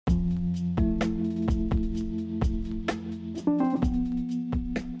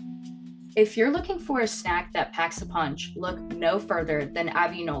If you're looking for a snack that packs a punch, look no further than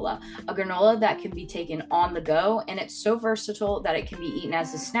Avinola, a granola that can be taken on the go, and it's so versatile that it can be eaten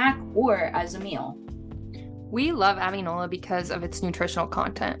as a snack or as a meal. We love Avinola because of its nutritional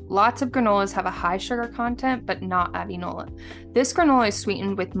content. Lots of granolas have a high sugar content, but not Avinola. This granola is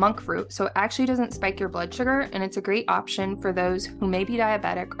sweetened with monk fruit, so it actually doesn't spike your blood sugar, and it's a great option for those who may be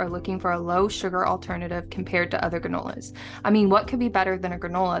diabetic or looking for a low sugar alternative compared to other granolas. I mean, what could be better than a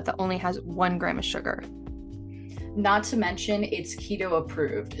granola that only has 1 gram of sugar? Not to mention, it's keto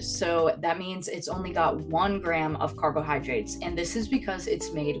approved. So that means it's only got 1 gram of carbohydrates. And this is because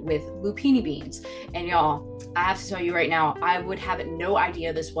it's made with lupini beans. And y'all, I have to tell you right now, I would have no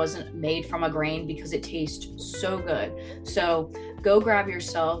idea this wasn't made from a grain because it tastes so good. So go grab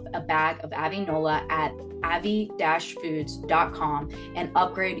yourself a bag of Avinola at avi-foods.com and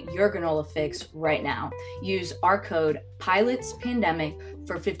upgrade your granola fix right now. Use our code PILOTSPANDEMIC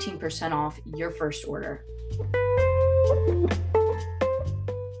for 15% off your first order.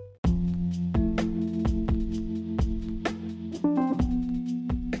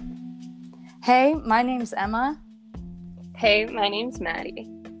 Hey, my name's Emma. Hey, my name's Maddie.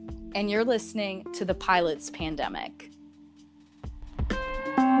 And you're listening to the Pilot's Pandemic.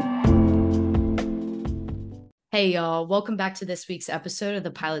 Hey, y'all. Welcome back to this week's episode of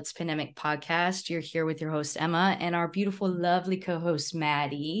the Pilot's Pandemic podcast. You're here with your host, Emma, and our beautiful, lovely co-host,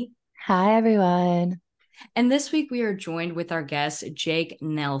 Maddie. Hi, everyone. And this week we are joined with our guest, Jake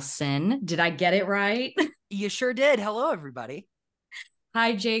Nelson. Did I get it right? You sure did. Hello, everybody.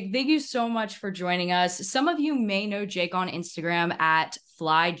 Hi, Jake. Thank you so much for joining us. Some of you may know Jake on Instagram at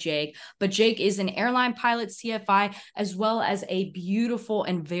FlyJake, but Jake is an airline pilot, CFI, as well as a beautiful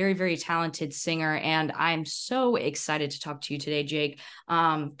and very, very talented singer. And I'm so excited to talk to you today, Jake.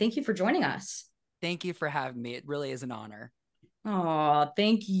 Thank you for joining us. Thank you for having me. It really is an honor. Oh,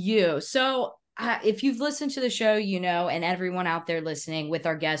 thank you. So if you've listened to the show, you know, and everyone out there listening with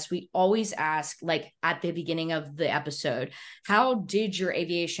our guests, we always ask, like at the beginning of the episode, how did your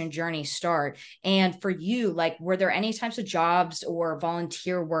aviation journey start? And for you, like, were there any types of jobs or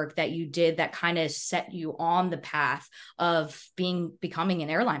volunteer work that you did that kind of set you on the path of becoming an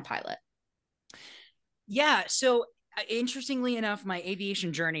airline pilot? Yeah. So interestingly enough, my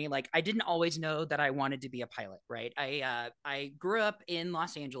aviation journey, like I didn't always know that I wanted to be a pilot, right? I grew up in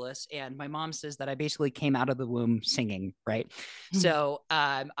Los Angeles, and my mom says that I basically came out of the womb singing, right? So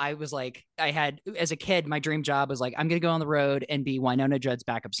I was like, as a kid, my dream job was like, I'm gonna go on the road and be Winona Judd's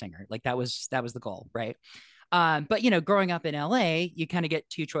backup singer. Like that was the goal, right? But growing up in LA, you kind of get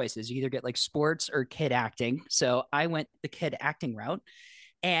two choices. You either get like sports or kid acting. So I went the kid acting route.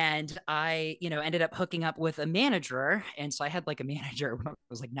 And I, ended up hooking up with a manager. And so I had like a manager when I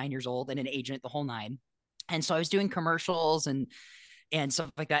was like 9 years old and an agent, the whole nine. And so I was doing commercials and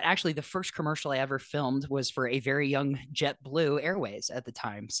stuff like that. Actually, the first commercial I ever filmed was for a very young JetBlue Airways at the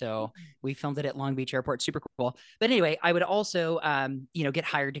time. So we filmed it at Long Beach Airport. Super cool. But anyway, I would also, get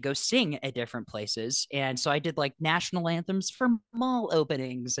hired to go sing at different places. And so I did like national anthems for mall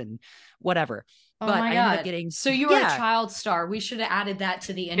openings and whatever. Oh but my I God. ended up getting. So you were a child star. We should have added that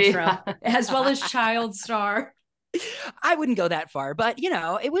to the intro as well as child star. I wouldn't go that far, but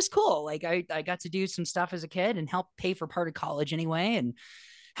it was cool. Like I got to do some stuff as a kid and help pay for part of college anyway, and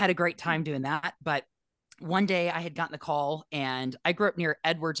had a great time doing that. But one day I had gotten the call, and I grew up near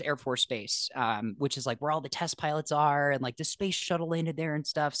Edwards Air Force Base, which is like where all the test pilots are, and like the space shuttle landed there and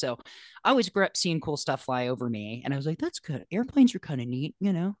stuff. So I always grew up seeing cool stuff fly over me. And I was like, that's good. Airplanes are kind of neat,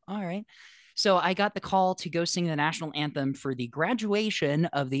 all right. So I got the call to go sing the national anthem for the graduation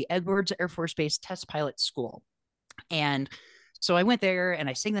of the Edwards Air Force Base Test Pilot School. And so I went there and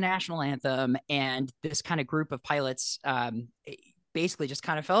I sang the national anthem, and this kind of group of pilots basically just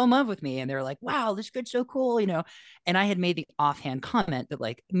kind of fell in love with me. And they were like, wow, this kid's so cool, And I had made the offhand comment that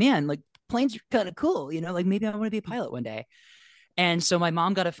like, man, like planes are kind of cool, like maybe I want to be a pilot one day. And so my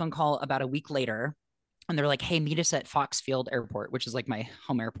mom got a phone call about a week later, and they're like, hey, meet us at Fox Field Airport, which is like my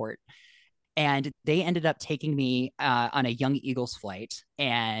home airport. And they ended up taking me on a Young Eagles flight,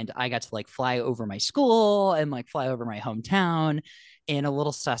 and I got to like fly over my school and like fly over my hometown in a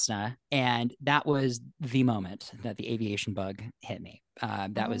little Cessna. And that was the moment that the aviation bug hit me.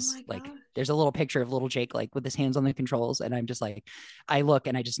 That was like, there's a little picture of little Jake, like with his hands on the controls. And I'm just like, I look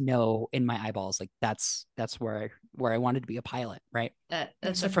and I just know in my eyeballs, like that's where I wanted to be a pilot. Right.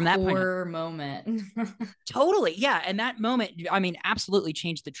 That's so a from that point moment. Totally. Yeah. And that moment, I mean, absolutely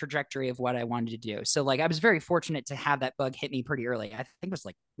changed the trajectory of what I wanted to do. So like, I was very fortunate to have that bug hit me pretty early. I think it was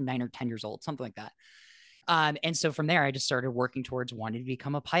like 9 or 10 years old, something like that. And so from there, I just started working towards wanting to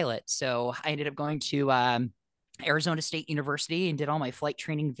become a pilot. So I ended up going to Arizona State University and did all my flight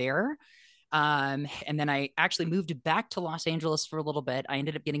training there. And then I actually moved back to Los Angeles for a little bit. I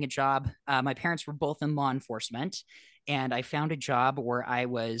ended up getting a job. My parents were both in law enforcement, and I found a job where I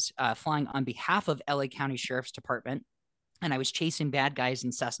was flying on behalf of LA County Sheriff's Department, and I was chasing bad guys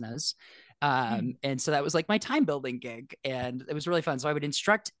in Cessnas. And so that was like my time building gig, and it was really fun. So I would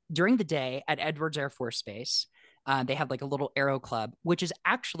instruct during the day at Edwards Air Force Base. They have like a little aero club, which is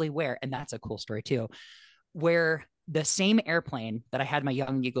actually where, and that's a cool story too, where the same airplane that I had my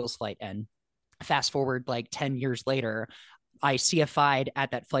Young Eagles flight in, fast forward like 10 years later, I CFI'd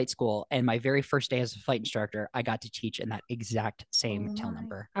at that flight school, and my very first day as a flight instructor, I got to teach in that exact same tail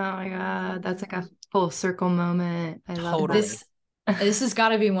number. Oh my God. That's like a full circle moment. I love Totally. This has got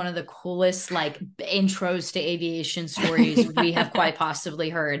to be one of the coolest like intros to aviation stories we have quite possibly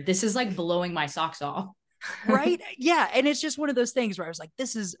heard. This is like blowing my socks off. Right? Yeah. And it's just one of those things where I was like,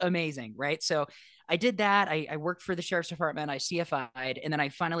 this is amazing. Right. So I did that. I worked for the Sheriff's Department. I CFI'd, and then I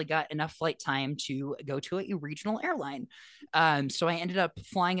finally got enough flight time to go to a regional airline. So I ended up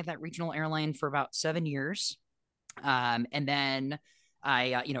flying at that regional airline for about 7 years. And then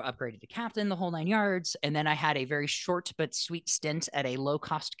I, upgraded to captain, the whole 9 yards. And then I had a very short but sweet stint at a low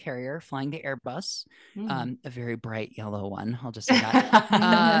cost carrier flying the Airbus, a very bright yellow one. I'll just say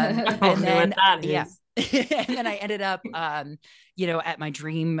that. And then, yeah. And then I ended up, at my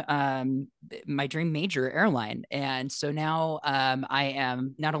dream major airline. And so now I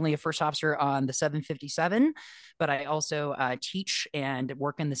am not only a first officer on the 757, but I also teach and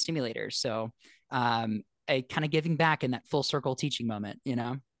work in the simulators. So a kind of giving back in that full circle teaching moment,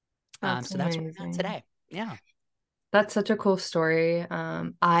 so that's where we're at today. Yeah. That's such a cool story.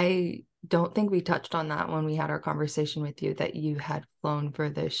 I don't think we touched on that when we had our conversation with you, that you had flown for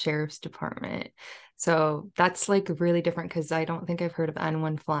the Sheriff's Department. So that's like really different, because I don't think I've heard of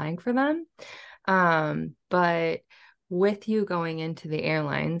anyone flying for them. But with you going into the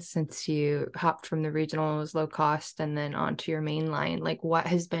airlines, since you hopped from the regionals, low cost, and then onto your main line, like what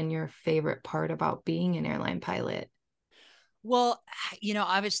has been your favorite part about being an airline pilot? Well,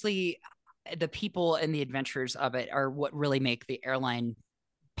 obviously the people and the adventures of it are what really make the airline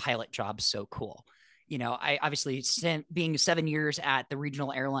pilot job so cool. I obviously being 7 years at the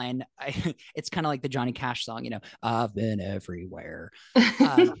regional airline, it's kind of like the Johnny Cash song, I've been everywhere.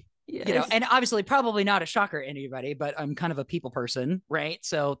 Yes. And obviously probably not a shocker to anybody, but I'm kind of a people person, right?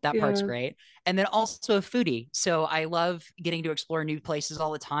 So that part's great. And then also a foodie. So I love getting to explore new places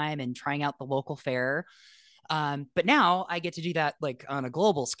all the time and trying out the local fare. But now I get to do that like on a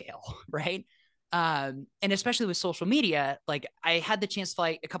global scale, right? And especially with social media, like I had the chance to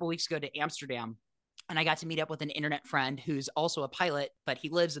fly a couple of weeks ago to Amsterdam, and I got to meet up with an internet friend who's also a pilot, but he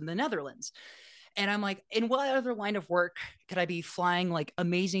lives in the Netherlands. And I'm like, in what other line of work could I be flying like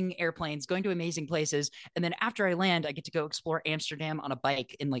amazing airplanes, going to amazing places? And then after I land, I get to go explore Amsterdam on a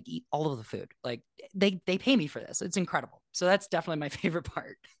bike and like eat all of the food. Like they pay me for this. It's incredible. So that's definitely my favorite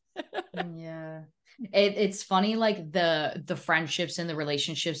part. Yeah. It's funny, like the friendships and the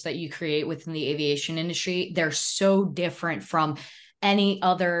relationships that you create within the aviation industry, they're so different from any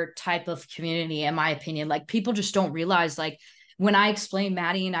other type of community, in my opinion. Like people just don't realize, like when I explain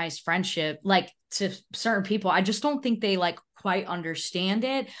Maddie and I's friendship, like to certain people, I just don't think they like quite understand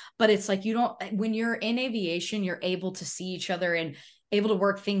it. But it's like, when you're in aviation, you're able to see each other and able to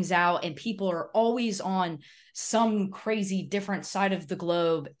work things out, and people are always on some crazy different side of the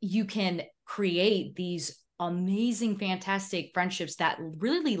globe. You can create these amazing, fantastic friendships that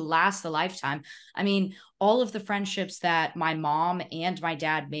really last a lifetime. I mean, all of the friendships that my mom and my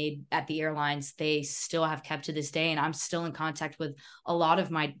dad made at the airlines, they still have kept to this day. And I'm still in contact with a lot of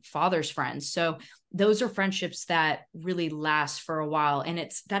my father's friends. So those are friendships that really last for a while. And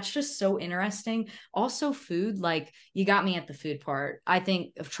that's just so interesting. Also food, like you got me at the food part. I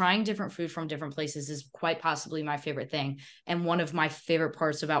think of trying different food from different places is quite possibly my favorite thing. And one of my favorite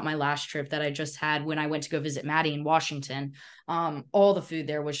parts about my last trip that I just had when I went to go visit Maddie in Washington, all the food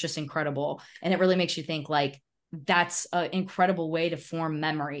there was just incredible. And it really makes you think, like, that's an incredible way to form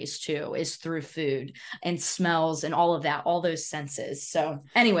memories too, is through food and smells and all of that, all those senses. So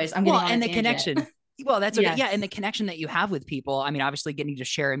anyways, I'm getting on and a the tangent. connection. Well, that's okay. Yes. Yeah. And the connection that you have with people. I mean, obviously getting to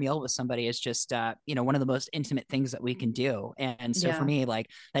share a meal with somebody is just, one of the most intimate things that we can do. And so for me, like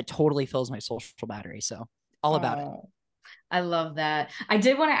that totally fills my social battery. So all about it. I love that. I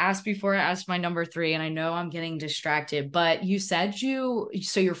did want to ask before I asked my number 3, and I know I'm getting distracted, but you said so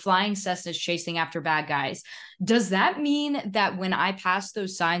you're flying Cessnas chasing after bad guys. Does that mean that when I pass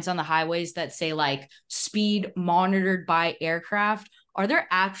those signs on the highways that say like speed monitored by aircraft, are there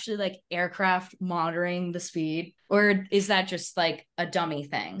actually like aircraft monitoring the speed, or is that just like a dummy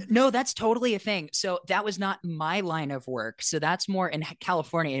thing? No, that's totally a thing. So that was not my line of work. So that's more in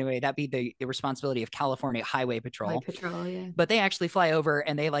California anyway. That'd be the responsibility of California Highway Patrol. Highway Patrol, yeah. But they actually fly over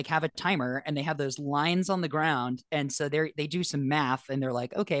and they like have a timer and they have those lines on the ground. And so they do some math and they're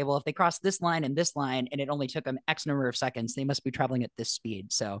like, okay, well, if they cross this line and it only took them X number of seconds, they must be traveling at this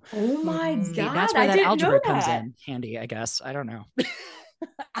speed. So Oh my God, that's where I that didn't know algebra comes that. in handy, I guess. I don't know.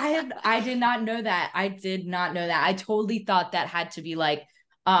 I did not know that. I did not know that. I totally thought that had to be like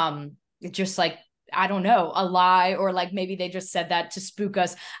just like I don't know, a lie, or like maybe they just said that to spook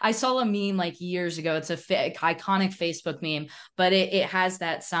us. I saw a meme like years ago. It's a iconic Facebook meme, but it has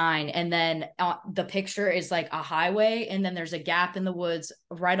that sign, and then the picture is like a highway, and then there's a gap in the woods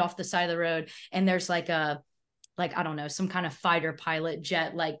right off the side of the road, and there's like a like I don't know, some kind of fighter pilot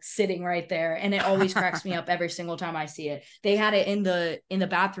jet like sitting right there, and it always cracks me up every single time I see it. They had it in the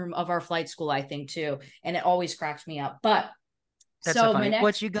bathroom of our flight school, I think, too, and it always cracks me up. But that's so funny.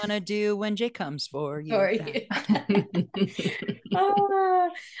 What you gonna do when Jay comes for you?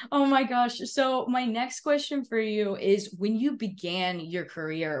 Oh my gosh. So my next question for you is, when you began your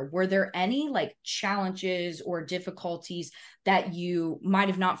career, were there any like challenges or difficulties that you might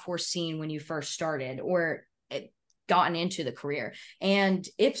have not foreseen when you first started or gotten into the career? And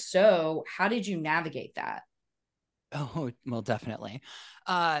if so, how did you navigate that? Oh, well, definitely.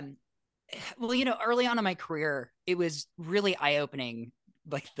 Well, early on in my career, it was really eye-opening,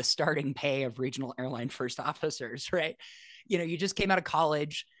 like the starting pay of regional airline first officers, right? You just came out of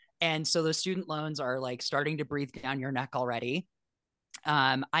college, and so those student loans are like starting to breathe down your neck already.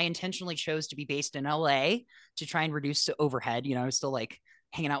 I intentionally chose to be based in LA to try and reduce the overhead. I was still like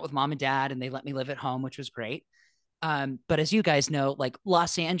hanging out with mom and dad, and they let me live at home, which was great. But as you guys know, like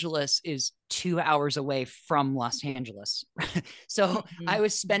Los Angeles is 2 hours away from Los Angeles. So I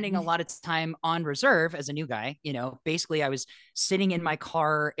was spending a lot of time on reserve as a new guy. Basically I was sitting in my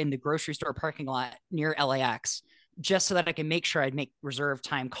car in the grocery store parking lot near LAX just so that I can make sure I'd make reserve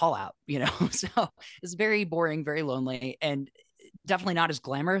time call out, So it's very boring, very lonely, and definitely not as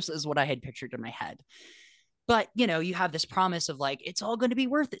glamorous as what I had pictured in my head. But you have this promise of like, it's all going to be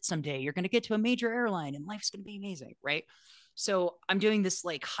worth it someday. You're going to get to a major airline and life's going to be amazing, right? So I'm doing this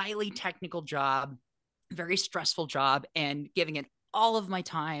like highly technical job, very stressful job, and giving it all of my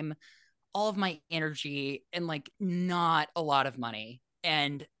time, all of my energy, and like not a lot of money.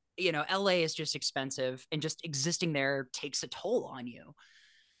 And LA is just expensive, and just existing there takes a toll on you.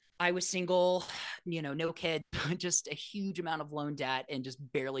 I was single, no kid, just a huge amount of loan debt and just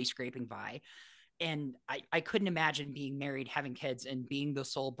barely scraping by. And I couldn't imagine being married, having kids, and being the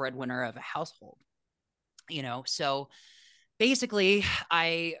sole breadwinner of a household, So basically,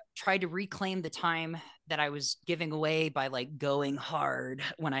 I tried to reclaim the time that I was giving away by like going hard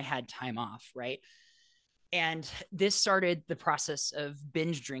when I had time off, right? And this started the process of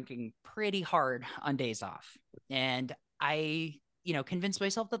binge drinking pretty hard on days off. And I, convinced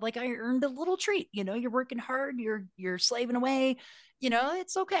myself that like I earned a little treat. You're working hard, you're slaving away,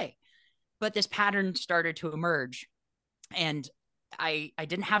 it's okay. But this pattern started to emerge, and I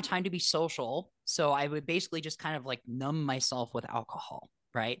didn't have time to be social. So I would basically just kind of like numb myself with alcohol,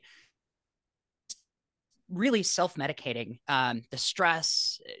 right? Really self-medicating, the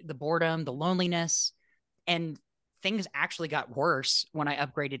stress, the boredom, the loneliness, and things actually got worse when I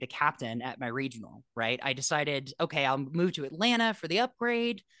upgraded to captain at my regional, right? I decided, okay, I'll move to Atlanta for the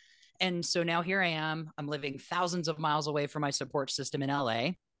upgrade. And so now here I am. I'm living thousands of miles away from my support system in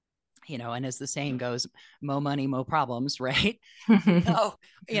LA. And as the saying goes, mo money, mo problems, right? So,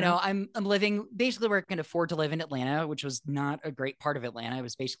 I'm living basically where I can afford to live in Atlanta, which was not a great part of Atlanta. It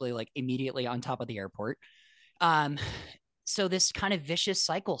was basically like immediately on top of the airport. So this kind of vicious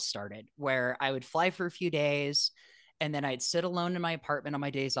cycle started where I would fly for a few days, and then I'd sit alone in my apartment on my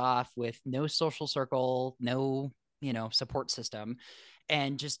days off with no social circle, no, support system,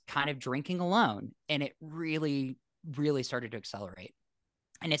 and just kind of drinking alone. And it really, really started to accelerate.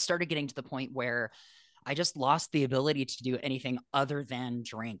 And it started getting to the point where I just lost the ability to do anything other than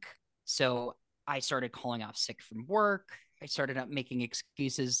drink. So I started calling off sick from work. I started up making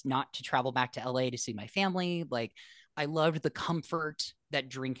excuses not to travel back to LA to see my family. Like, I loved the comfort that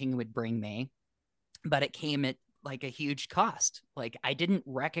drinking would bring me, but it came at like a huge cost. Like, I didn't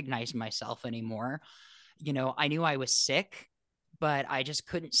recognize myself anymore. I knew I was sick, but I just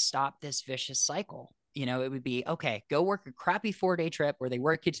couldn't stop this vicious cycle. It would be, okay, go work a crappy 4-day trip where they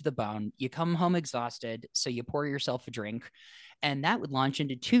work you to the bone. You come home exhausted, so you pour yourself a drink, and that would launch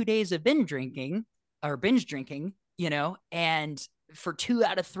into 2 days of binge drinking, and for 2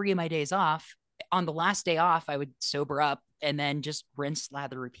 out of 3 of my days off, on the last day off, I would sober up and then just rinse,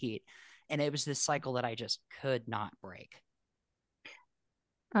 lather, repeat. And it was this cycle that I just could not break.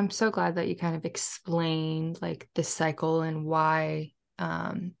 I'm so glad that you kind of explained like the cycle and why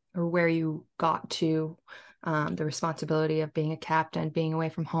or where you got to the responsibility of being a captain, being away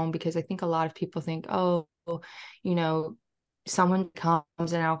from home, because I think a lot of people think, oh, you know, someone becomes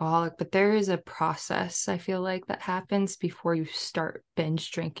an alcoholic, but there is a process, I feel like, that happens before you start binge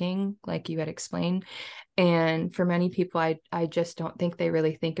drinking, like you had explained. And for many people, I just don't think they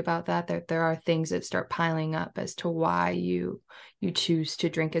really think about that there are things that start piling up as to why you choose to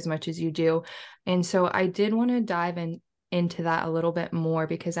drink as much as you do. And so I did want to dive into that a little bit more,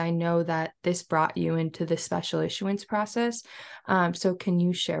 because I know that this brought you into the special issuance process. So can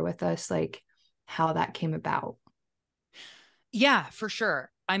you share with us like how that came about? Yeah, for sure.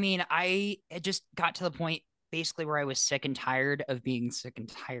 I mean, I just got to the point basically where I was sick and tired of being sick and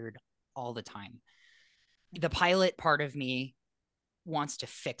tired all the time. The pilot part of me wants to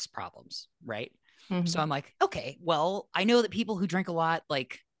fix problems, right? So Mm-hmm. I'm like, okay, well, I know that people who drink a lot,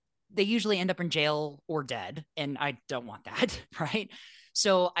 like, they usually end up in jail or dead, and I don't want that, right?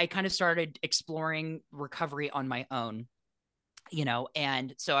 So I kind of started exploring recovery on my own,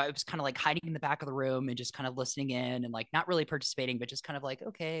 and so I was kind of like hiding in the back of the room and just kind of listening in and like not really participating, but just kind of like,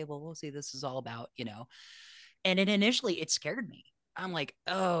 okay, well, we'll see this is all about. And initially it scared me. I'm like,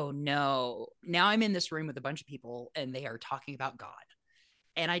 oh no, now I'm in this room with a bunch of people and they are talking about God.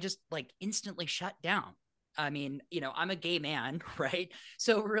 And I just like instantly shut down. I mean, I'm a gay man, right?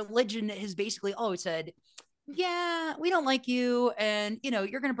 So religion has basically always said, yeah, we don't like you, and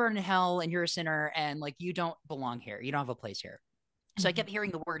you're going to burn in hell, and you're a sinner, and like you don't belong here. You don't have a place here. So I kept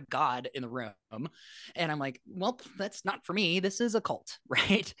hearing the word God in the room, and I'm like, well, that's not for me. This is a cult,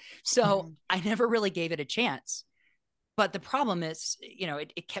 right? So I never really gave it a chance. But the problem is,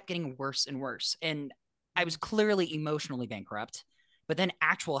 it kept getting worse and worse. And I was clearly emotionally bankrupt. But then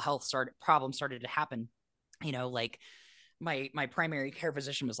actual problems started to happen. Like my primary care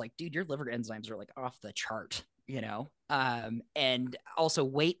physician was like, dude, your liver enzymes are like off the chart. And also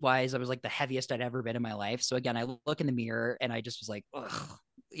weight wise, I was like the heaviest I'd ever been in my life. So again, I look in the mirror and I just was like, ugh,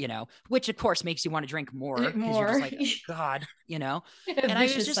 which of course makes you want to drink more because you're just More. like, oh, God. A And I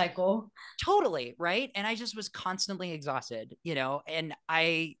was vicious just cycle. totally right. And I just was constantly exhausted, and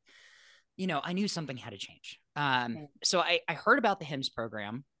I knew something had to change. So I heard about the HIMS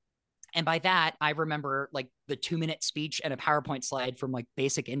program. And by that, I remember like the 2-minute speech and a PowerPoint slide from like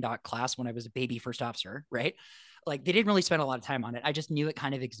basic INDOC class when I was a baby first officer, right? Like they didn't really spend a lot of time on it. I just knew it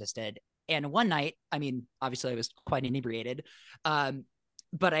kind of existed. And one night, I mean, obviously I was quite inebriated,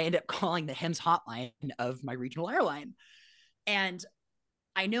 but I ended up calling the HIMS hotline of my regional airline. And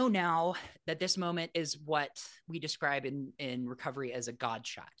I know now that this moment is what we describe in recovery as a God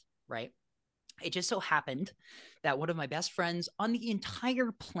shot, right? It just so happened that one of my best friends on the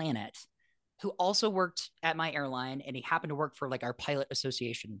entire planet, who also worked at my airline, and he happened to work for like our pilot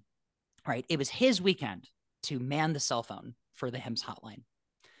association, right? It was his weekend to man the cell phone for the HIMS hotline.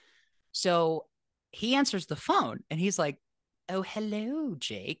 So he answers the phone and he's like, oh, hello,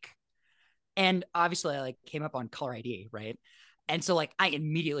 Jake. And obviously I like came up on caller ID, right? And so like I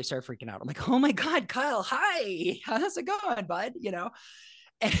immediately started freaking out. I'm like, oh my God, Kyle, hi. How's it going, bud?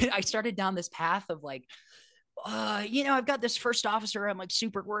 And I started down this path of like, I've got this first officer I'm like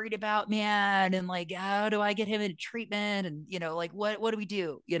super worried about, man. And like, how do I get him into treatment? And, like, what do we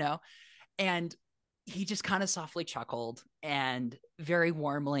do? And he just kind of softly chuckled and very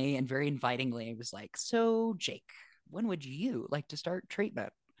warmly and very invitingly was like, so Jake, when would you like to start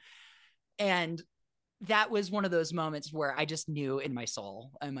treatment? And that was one of those moments where I just knew in my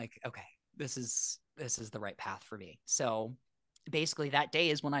soul, I'm like, okay, this is the right path for me. So basically that day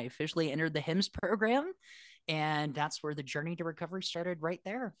is when I officially entered the HIMS program. And that's where the journey to recovery started, right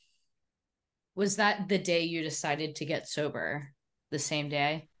there. Was that the day you decided to get sober? The same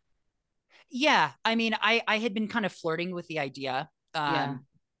day? Yeah. I mean, I had been kind of flirting with the idea Yeah.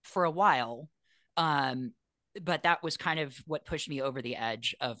 for a while. But that was kind of what pushed me over the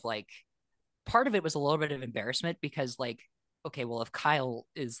edge of like, part of it was a little bit of embarrassment because like, okay, well, if Kyle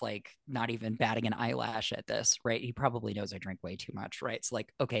is like not even batting an eyelash at this, right? He probably knows I drink way too much, right? It's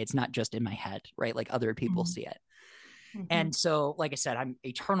like, okay, it's not just in my head, right? Like other people see it. Mm-hmm. And so, like I said, I'm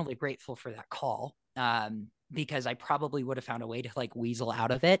eternally grateful for that call, because I probably would have found a way to like weasel out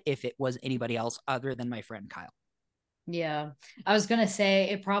of it if it was anybody else other than my friend Kyle. Yeah. I was gonna say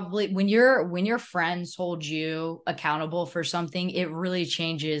it probably when your friends hold you accountable for something, it really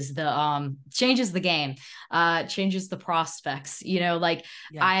changes the game, changes the prospects. Like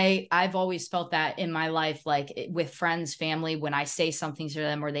Yeah. I've always felt that in my life, like with friends, family, when I say something to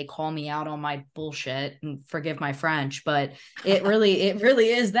them or they call me out on my bullshit, and forgive my French, but it really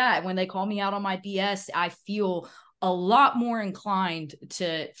is that when they call me out on my BS, I feel a lot more inclined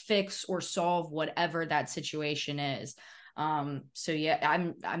to fix or solve whatever that situation is. So yeah,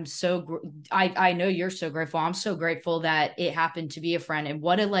 I know you're so grateful. I'm so grateful that it happened to be a friend, and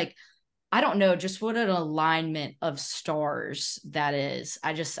what a like I don't know, just what an alignment of stars that is.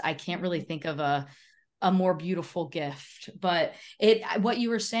 I can't really think of a more beautiful gift. But what you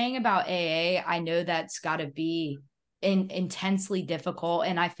were saying about AA, I know that's got to be intensely difficult.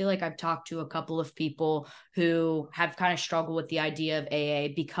 And I feel like I've talked to a couple of people who have kind of struggled with the idea of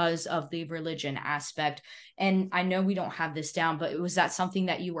AA because of the religion aspect. And I know we don't have this down, but was that something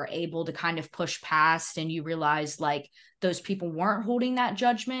that you were able to kind of push past and you realized like those people weren't holding that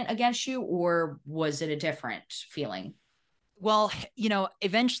judgment against you, or was it a different feeling? Well,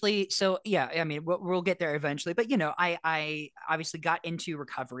 eventually, so yeah, I mean, we'll get there eventually, but I obviously got into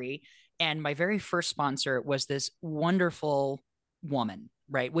recovery, and my very first sponsor was this wonderful woman,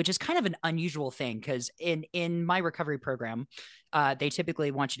 right? Which is kind of an unusual thing because in my recovery program, they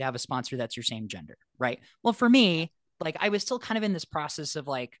typically want you to have a sponsor that's your same gender, right? Well, for me, like I was still kind of in this process of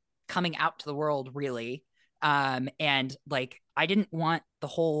like coming out to the world, really, and like I didn't want the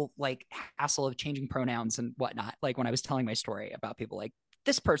whole like hassle of changing pronouns and whatnot, like when I was telling my story about people like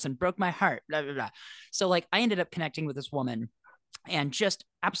this person broke my heart, blah blah blah. So like I ended up connecting with this woman, and just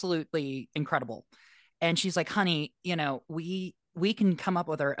absolutely incredible. And she's like, honey, we can come up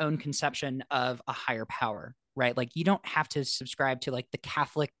with our own conception of a higher power, right? Like you don't have to subscribe to like the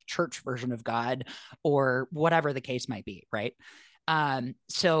Catholic church version of God or whatever the case might be, right?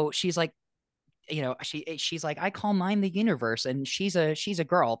 So she's like, she's like, I call mine the universe, and she's a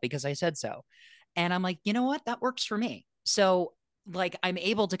girl because I said so. And I'm like, you know what, that works for me. So like I'm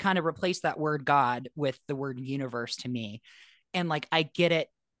able to kind of replace that word God with the word universe to me, and like I get it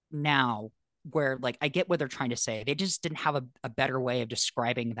now, where like I get what they're trying to say. They just didn't have a better way of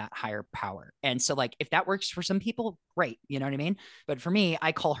describing that higher power. And so like if that works for some people, great, you know what I mean? But for me,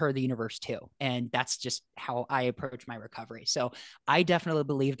 I call her the universe too, and that's just how I approach my recovery. So I definitely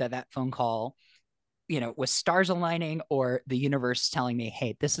believe that that phone call, with stars aligning or the universe telling me,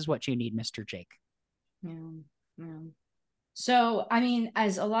 hey, this is what you need, Mr. Jake. Yeah, yeah. So, I mean,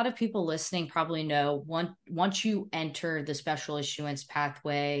 as a lot of people listening probably know, once you enter the special issuance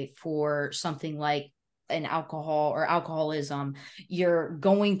pathway for something like an alcohol or alcoholism, you're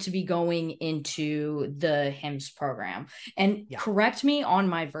going to be going into the HIMS program. And Yeah. correct me on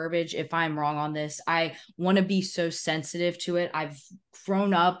my verbiage if I'm wrong on this. I want to be so sensitive to it. I've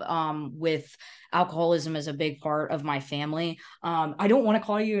grown up with alcoholism as a big part of my family. I don't want to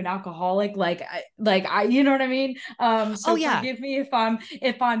call you an alcoholic, you know what I mean? Oh So yeah. forgive me if I'm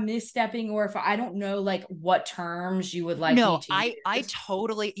misstepping, or if I don't know like what terms you would like me No, to I use.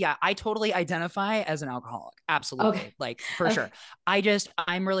 totally, yeah, I totally identify as an alcoholic. Okay. Absolutely. Like for sure. Okay.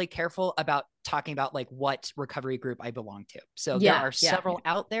 I'm really careful about talking about like what recovery group I belong to. So there Yeah, are yeah, several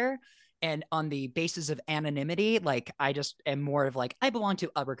out there. And on the basis of anonymity, like I just am more of like, I belong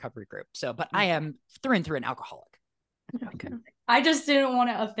to a recovery group. So, but I okay. am through and through an alcoholic. Okay. I just didn't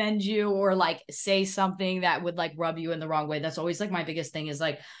want to offend you or like say something that would like rub you in the wrong way. That's always like my biggest thing is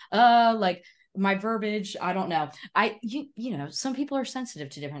like my verbiage. I don't know. Some people are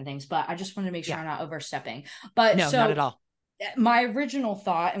sensitive to different things, but I just wanted to make sure Yeah. I'm not overstepping. But No, not at so all. my original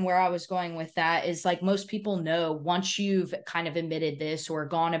thought and where I was going with that is like most people know once you've kind of admitted this or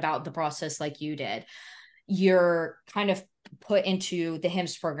gone about the process like you did, you're kind of put into the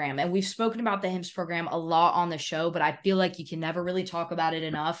HIMS program. And we've spoken about the HIMS program a lot on the show, but I feel like you can never really talk about it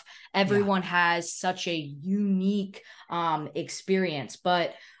enough. Yeah. Everyone has such a unique experience.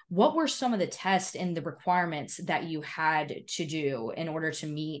 But what were some of the tests and the requirements that you had to do in order to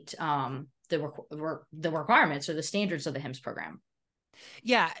meet the requirements or the standards of the HIMS program?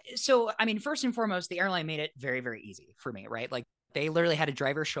 Yeah. So, I mean, first and foremost, the airline made it very, very easy for me, right? Like they literally had a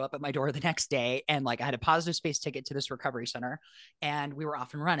driver show up at my door the next day, and like I had a positive space ticket to this recovery center, and we were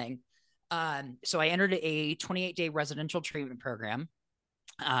off and running. So I entered a 28-day residential treatment program.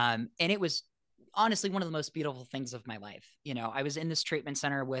 And it was honestly one of the most beautiful things of my life. I was in this treatment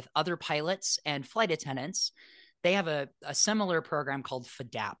center with other pilots and flight attendants. They have a similar program called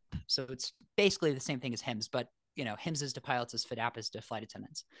FADAP. So it's basically the same thing as HIMS, but HIMS is to pilots as FADAP is to flight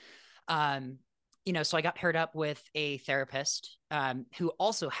attendants. Um, so I got paired up with a therapist who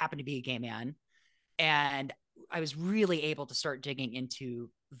also happened to be a gay man. And I was really able to start digging into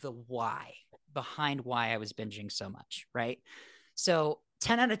the why behind why I was binging so much, right? So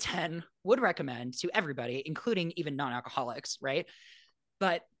 10 out of 10 would recommend to everybody, including even non-alcoholics, right?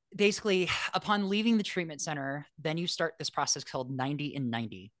 But basically, upon leaving the treatment center, then you start this process called 90 and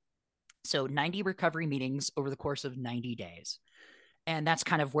 90. So 90 recovery meetings over the course of 90 days. And that's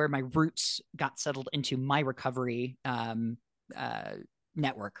kind of where my roots got settled into my recovery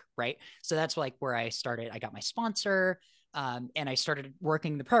network, right? So that's like where I started. I got my sponsor, and I started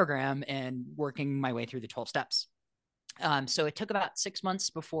working the program and working my way through the 12 steps. So it took about 6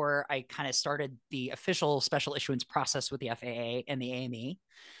 months before I kind of started the official special issuance process with the FAA and the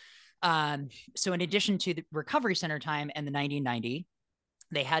AME. So in addition to the recovery center time and the 90-90,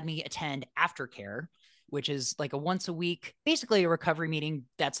 they had me attend aftercare, which is like a once a week, basically a recovery meeting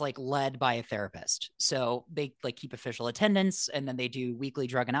that's like led by a therapist. So they like keep official attendance, and then they do weekly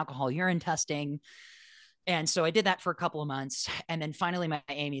drug and alcohol urine testing. And so I did that for a couple of months. And then finally my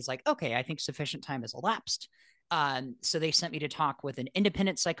Amy's like, okay, I think sufficient time has elapsed. So they sent me to talk with an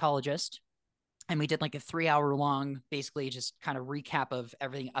independent psychologist. And we did like a 3-hour long, basically just kind of recap of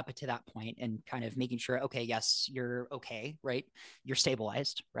everything up to that point and kind of making sure, okay, yes, you're okay, right? You're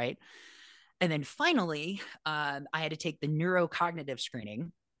stabilized, right? And then finally, I had to take the neurocognitive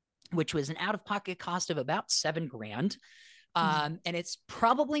screening, which was an out-of-pocket cost of about $7,000. And it's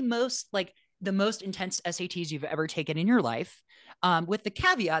probably the most intense SATs you've ever taken in your life, with the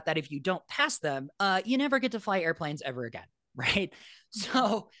caveat that if you don't pass them, you never get to fly airplanes ever again, right?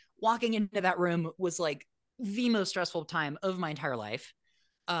 So walking into that room was like the most stressful time of my entire life.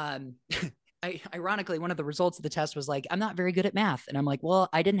 Ironically, one of the results of the test was like, I'm not very good at math. And I'm like, well,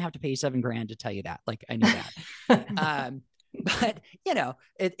 I didn't have to pay $7,000 to tell you that. Like, I knew that. But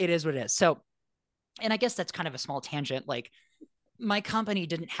it is what it is. So, and I guess that's kind of a small tangent. Like, my company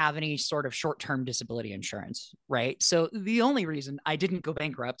didn't have any sort of short-term disability insurance, right? So the only reason I didn't go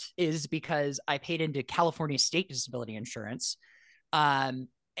bankrupt is because I paid into California state disability insurance.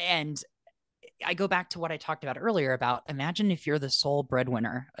 And I go back to what I talked about earlier about, imagine if you're the sole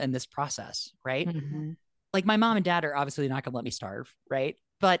breadwinner in this process, right? Mm-hmm. Like, my mom and dad are obviously not going to let me starve, right?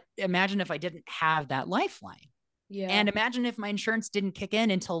 But imagine if I didn't have that lifeline. Yeah. And imagine if my insurance didn't kick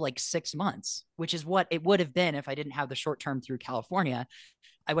in until like 6 months, which is what it would have been if I didn't have the short term through California.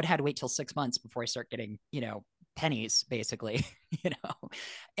 I would have had to wait till 6 months before I start getting, pennies, basically,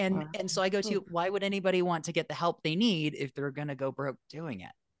 And so I go to, why would anybody want to get the help they need if they're going to go broke doing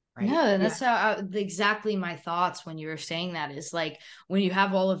it? Right. No, and that's exactly my thoughts when you were saying that, is like, when you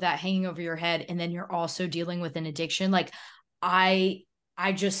have all of that hanging over your head and then you're also dealing with an addiction, like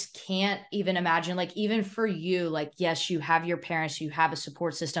I just can't even imagine, like, even for you, like, yes, you have your parents, you have a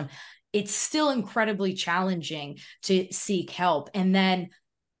support system. It's still incredibly challenging to seek help. And then,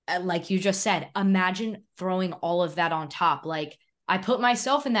 like you just said, imagine throwing all of that on top. Like, I put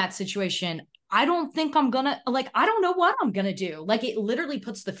myself in that situation. I don't think I'm gonna, like, I don't know what I'm gonna do. Like, it literally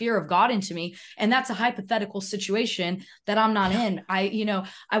puts the fear of God into me. And that's a hypothetical situation that I'm not in. I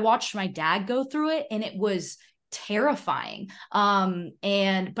watched my dad go through it, and it was terrifying.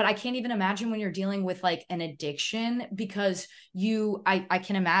 But I can't even imagine when you're dealing with like an addiction, because I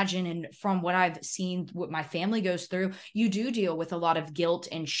can imagine, and from what I've seen, what my family goes through, you do deal with a lot of guilt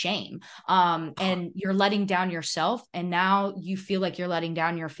and shame. And you're letting down yourself, and now you feel like you're letting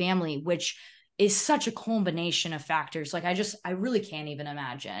down your family, which is such a combination of factors. Like, I really can't even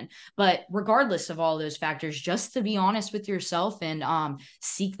imagine. But regardless of all those factors, just to be honest with yourself and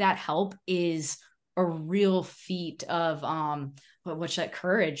seek that help is a real feat of what's that,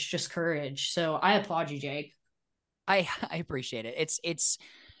 courage, just courage. So I applaud you, Jake. I appreciate it. It's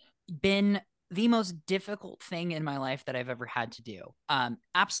been the most difficult thing in my life that I've ever had to do.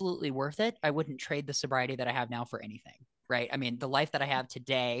 Absolutely worth it. I wouldn't trade the sobriety that I have now for anything, right? I mean, the life that I have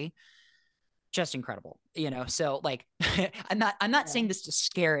today, just incredible, so like, I'm not saying this to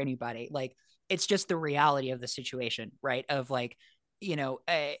scare anybody. Like, it's just the reality of the situation, right? Of like,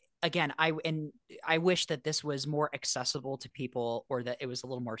 again, I wish that this was more accessible to people, or that it was a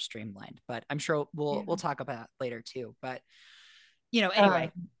little more streamlined, but I'm sure we'll talk about that later too. But, anyway,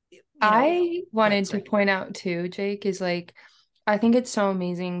 I wanted to point out too, Jake, is like, I think it's so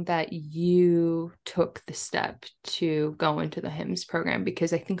amazing that you took the step to go into the HIMS program,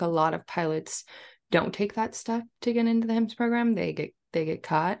 because I think a lot of pilots don't take that step to get into the HIMS program. They get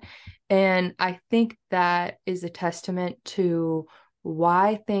caught. And I think that is a testament to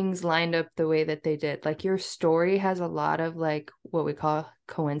why things lined up the way that they did. Like, your story has a lot of like what we call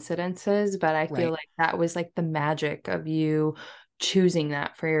coincidences, but I feel like that was like the magic of you choosing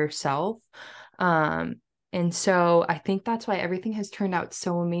that for yourself. And so I think that's why everything has turned out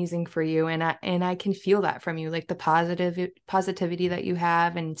so amazing for you. And I can feel that from you, like the positivity that you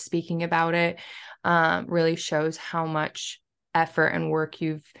have, and speaking about it really shows how much effort and work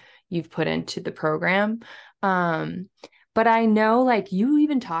you've put into the program. But I know, like, you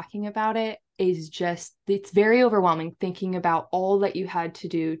even talking about it is just, it's very overwhelming thinking about all that you had to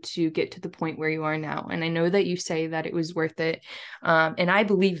do to get to the point where you are now. And I know that you say that it was worth it. And I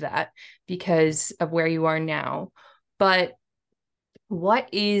believe that because of where you are now. But what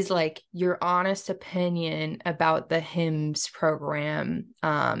is, like, your honest opinion about the HIMS program?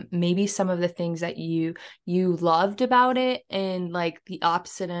 Maybe some of the things that you loved about it, and like the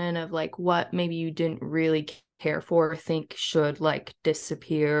opposite end of like what maybe you didn't really care for or think should like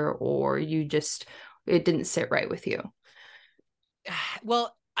disappear, or you just, it didn't sit right with you.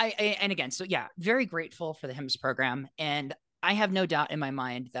 Well, and again, so yeah, very grateful for the HIMS program. And I have no doubt in my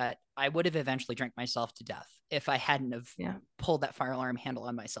mind that I would have eventually drank myself to death if I hadn't have pulled that fire alarm handle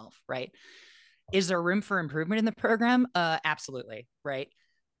on myself. Right. Is there room for improvement in the program? Absolutely. Right.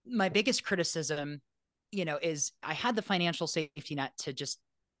 My biggest criticism, is I had the financial safety net to just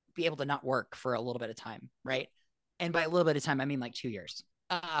be able to not work for a little bit of time. Right. And by a little bit of time, I mean like 2 years.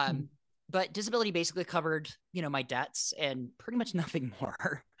 But disability basically covered, my debts and pretty much nothing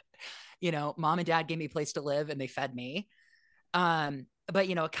more. Mom and dad gave me a place to live and they fed me. But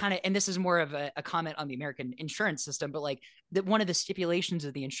kind of, and this is more of a comment on the American insurance system, but like one of the stipulations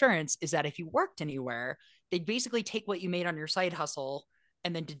of the insurance is that if you worked anywhere, they'd basically take what you made on your side hustle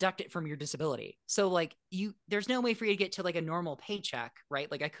and then deduct it from your disability. So like there's no way for you to get to like a normal paycheck,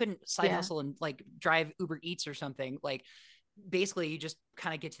 right? Like I couldn't side hustle and like drive Uber Eats or something. Like basically you just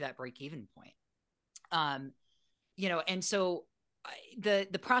kind of get to that break even point. And so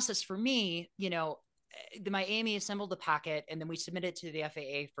the process for me, my AME assembled the packet and then we submitted to the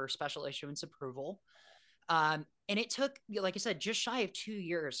FAA for special issuance approval. And it took, like I said, just shy of 2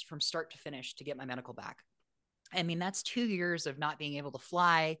 years from start to finish to get my medical back. I mean, that's 2 years of not being able to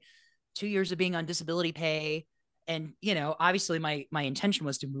fly, 2 years of being on disability pay. And, obviously my intention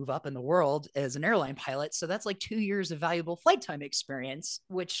was to move up in the world as an airline pilot. So that's like 2 years of valuable flight time experience,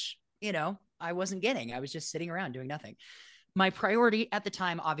 which, I wasn't getting. I was just sitting around doing nothing. My priority at the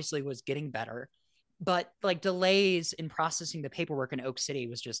time, obviously, was getting better. But like delays in processing the paperwork in Oak City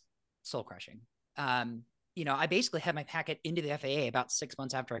was just soul crushing. I basically had my packet into the FAA about 6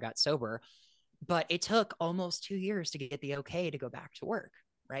 months after I got sober, but it took almost 2 years to get the okay to go back to work.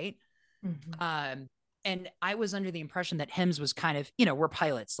 Right. Mm-hmm. And I was under the impression that HIMS was kind of, we're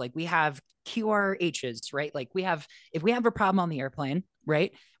pilots, like we have QRHs, right? Like if we have a problem on the airplane,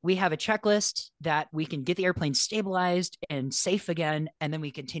 right, we have a checklist that we can get the airplane stabilized and safe again, and then we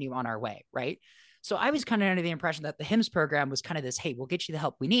continue on our way, right? So I was kind of under the impression that the HIMS program was kind of this, hey, we'll get you the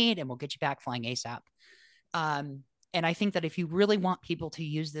help we need and we'll get you back flying ASAP. And I think that if you really want people to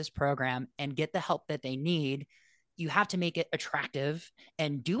use this program and get the help that they need, you have to make it attractive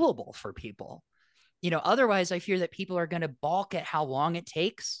and doable for people. Otherwise I fear that people are going to balk at how long it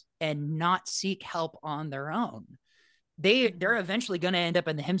takes and not seek help on their own. They're eventually going to end up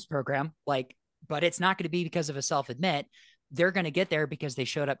in the HIMS program, but it's not going to be because of a self-admit. They're going to get there because they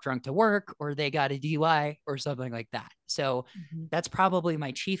showed up drunk to work or they got a DUI or something like that. So that's probably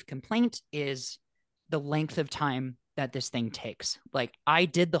my chief complaint, is the length of time that this thing takes. Like I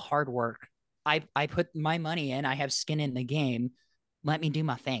did the hard work. I put my money in, I have skin in the game. Let me do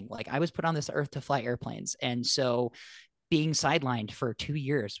my thing. Like I was put on this earth to fly airplanes. And so being sidelined for 2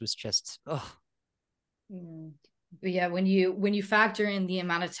 years was just, Yeah, when you factor in the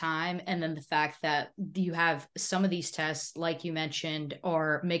amount of time and then the fact that you have some of these tests, like you mentioned,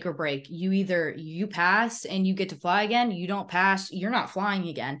 are make or break. You pass and you get to fly again. You don't pass, you're not flying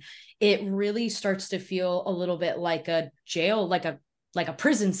again. It really starts to feel a little bit like a jail, like a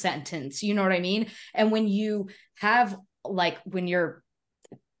prison sentence. You know what I mean? And when you have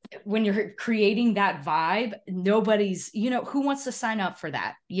when you're creating that vibe, nobody's, who wants to sign up for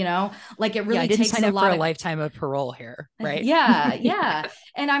that? Like it really I didn't takes sign up for a of lifetime of parole here. Right. Yeah.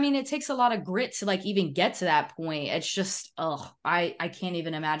 And I mean, it takes a lot of grit to like even get to that point. It's just, I can't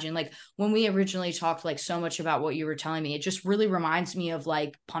even imagine. Like when we originally talked like so much about what you were telling me, it just really reminds me of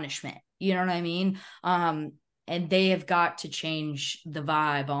like punishment. You know what I mean? And they have got to change the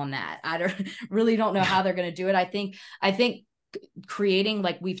vibe on that. Really don't know how they're going to do it. I think creating,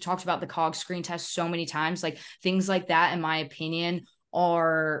 like we've talked about the cog screen test so many times, like things like that, in my opinion,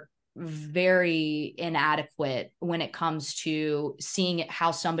 are very inadequate when it comes to seeing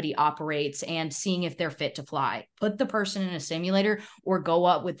how somebody operates and seeing if they're fit to fly. Put the person in a simulator or go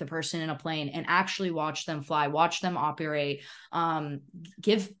up with the person in a plane and actually watch them fly, watch them operate.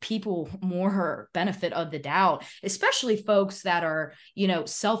 Give people more benefit of the doubt, especially folks that are,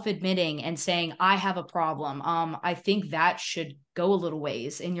 self-admitting and saying, I have a problem. I think that should go a little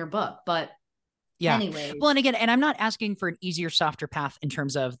ways in your book. But yeah. anyways. Well, and again, and I'm not asking for an easier, softer path in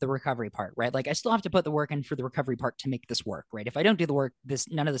terms of the recovery part, right? Like I still have to put the work in for the recovery part to make this work, right? If I don't do the work,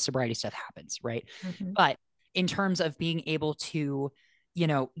 none of the sobriety stuff happens, right? Mm-hmm. But in terms of being able to,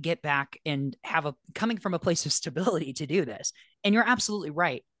 get back and coming from a place of stability to do this, and you're absolutely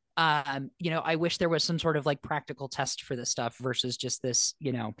right. I wish there was some sort of like practical test for this stuff versus just this,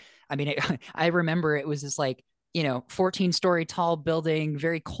 I remember it was this like, 14-story tall building,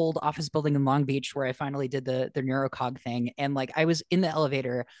 very cold office building in Long Beach where I finally did the neurocog thing. And like, I was in the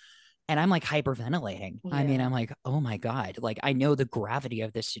elevator and I'm like hyperventilating. Yeah. I'm like, oh my God, like I know the gravity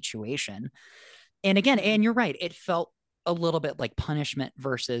of this situation. And again, and you're right. It felt a little bit like punishment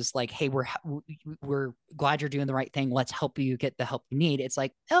versus like, hey, we're glad you're doing the right thing. Let's help you get the help you need. It's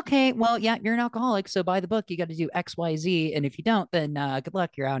like, okay, well, yeah, you're an alcoholic. So by the book, you got to do X, Y, Z. And if you don't, then good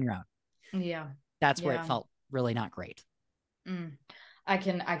luck. You're on your own. Yeah. That's where it felt really not great. I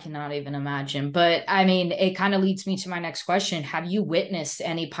cannot even imagine. But I mean, it kind of leads me to my next question. Have you witnessed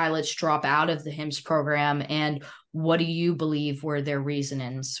any pilots drop out of the HIMS program? And what do you believe were their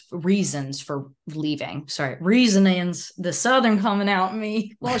reasons for leaving? Sorry, reasonings. The Southern coming out in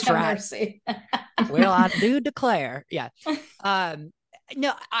me. Lord have mercy. Well, I do declare. Yeah.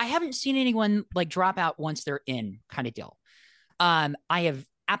 No, I haven't seen anyone like drop out once they're in kind of deal. I have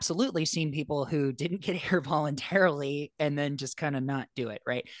absolutely seen people who didn't get here voluntarily and then just kind of not do it.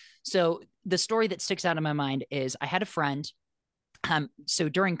 Right. So the story that sticks out in my mind is I had a friend. So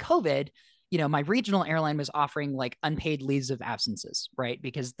during COVID, my regional airline was offering like unpaid leaves of absences, right?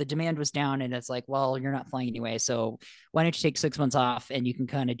 Because the demand was down and it's like, well, you're not flying anyway. So why don't you take 6 months off and you can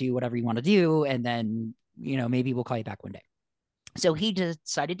kind of do whatever you want to do. And then, maybe we'll call you back one day. So he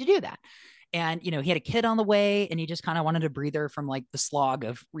decided to do that. And, he had a kid on the way and he just kind of wanted a breather from like the slog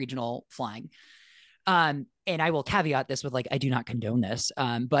of regional flying. And I will caveat this with like, I do not condone this.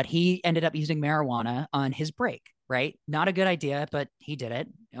 But he ended up using marijuana on his break, right? Not a good idea, but he did it.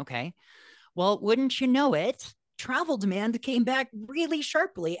 Okay. Well, wouldn't you know it? Travel demand came back really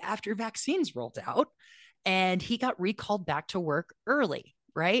sharply after vaccines rolled out and he got recalled back to work early,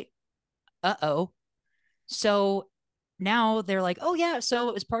 right? Uh-oh. So now they're like, oh yeah,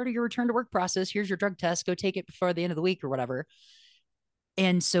 so as part of your return to work process, here's your drug test, go take it before the end of the week or whatever.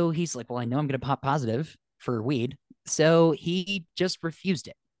 And so he's like, well, I know I'm going to pop positive for weed. So he just refused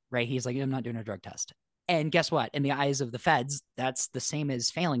it, right? He's like, I'm not doing a drug test. And guess what? In the eyes of the feds, that's the same as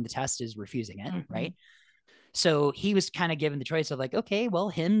failing the test is refusing it, right? So he was kind of given the choice of like, okay, well,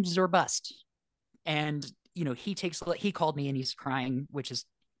 HIMS or bust. And, he called me and he's crying, which is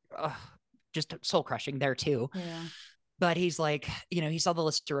just soul crushing there too. Yeah. But he's like, he saw the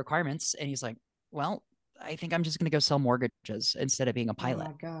list of requirements and he's like, well, I think I'm just going to go sell mortgages instead of being a pilot. Oh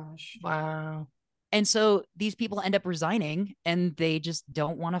my gosh. Wow. And so these people end up resigning and they just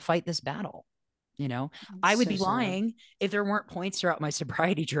don't want to fight this battle. I would be lying if there weren't points throughout my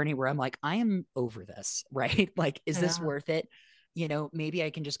sobriety journey where I'm like, I am over this, right? Like, is this worth it? Maybe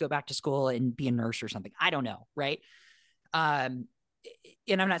I can just go back to school and be a nurse or something. I don't know. Right. And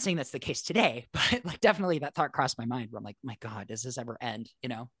I'm not saying that's the case today, but like definitely that thought crossed my mind where I'm like, my God, does this ever end?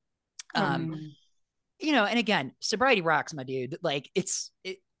 And again, sobriety rocks, my dude. Like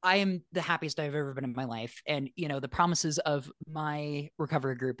I am the happiest I've ever been in my life. And, the promises of my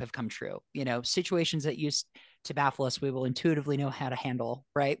recovery group have come true. Situations that used to baffle us, we will intuitively know how to handle,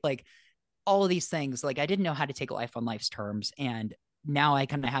 right? Like all of these things, like I didn't know how to take life on life's terms. And now I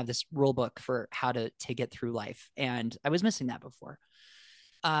kind of have this rule book for how to get through life. And I was missing that before.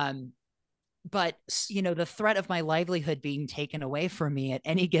 But the threat of my livelihood being taken away from me at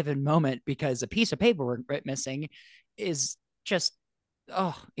any given moment because a piece of paperwork missing is just,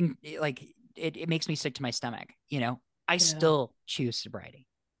 it makes me sick to my stomach. I still choose sobriety.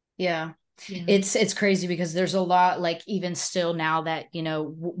 Yeah. It's crazy because there's a lot, like even still now that,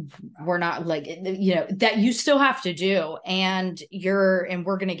 we're not like, that you still have to do and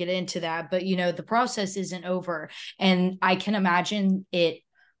we're going to get into that, but the process isn't over. And I can imagine it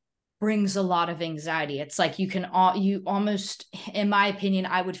brings a lot of anxiety. It's like you almost, in my opinion,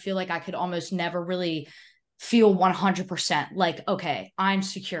 I would feel like I could almost never really feel 100% like, okay, I'm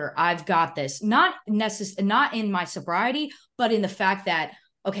secure. I've got this. Not in my sobriety, but in the fact that,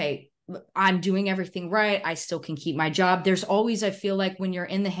 okay, I'm doing everything right. I still can keep my job. There's always, I feel like when you're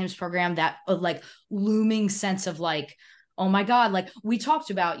in the HIMSS program, that like looming sense of like, oh my God, like we talked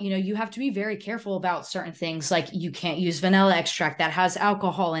about, you have to be very careful about certain things. Like you can't use vanilla extract that has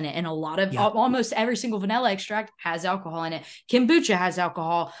alcohol in it. And a lot of almost every single vanilla extract has alcohol in it. Kombucha has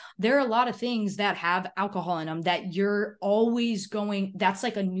alcohol. There are a lot of things that have alcohol in them that you're always going, that's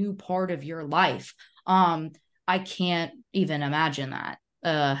like a new part of your life. I can't even imagine that.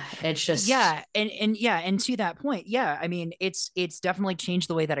 It's just and to that point, I mean, it's definitely changed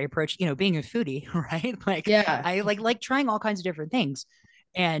the way that I approach, being a foodie, right? Like, I like trying all kinds of different things.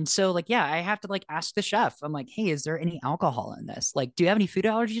 And so like, I have to like ask the chef. I'm like, hey, is there any alcohol in this? Like, do you have any food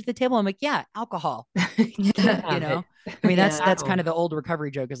allergies at the table? I'm like, yeah, alcohol. I mean, that's kind of the old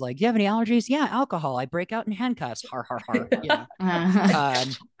recovery joke is like, do you have any allergies? Yeah, alcohol. I break out in handcuffs. Har har har.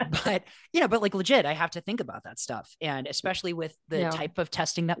 But like legit, I have to think about that stuff. And especially with the type of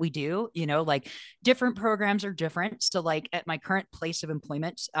testing that we do, like different programs are different. So like at my current place of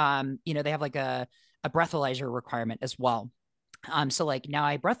employment, they have like a breathalyzer requirement as well. So like now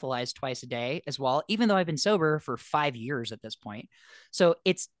I breathalyze twice a day as well, even though I've been sober for 5 years at this point. So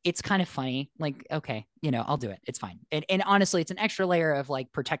it's kind of funny. Like, okay, I'll do it. It's fine. And honestly, it's an extra layer of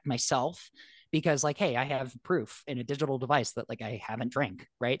like protect myself because like, hey, I have proof in a digital device that like I haven't drank.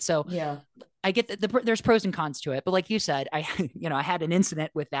 Right. So I get that there's pros and cons to it, but like you said, I had an incident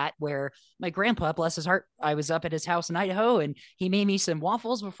with that where my grandpa, bless his heart, I was up at his house in Idaho and he made me some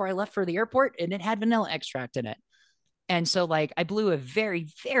waffles before I left for the airport and it had vanilla extract in it. And so like I blew a very,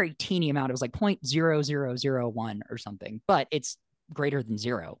 very teeny amount. It was like 0.0001 or something, but it's greater than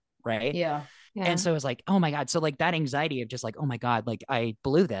zero. Right. Yeah. And so it was like, oh my God. So like that anxiety of just like, oh my God, like I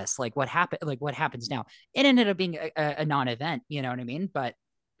blew this, like what happened? Like what happens now? It ended up being a non-event, you know what I mean? But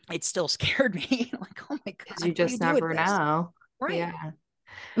it still scared me. Like, oh my God. You just never know. Right. Yeah.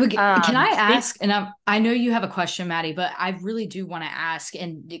 Okay, can I ask, and I know you have a question, Maddie, but I really do want to ask,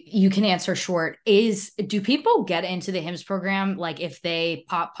 and you can answer short, do people get into the HIMSS program like if they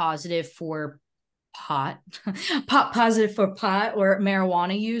pop positive for pot, pop positive for pot or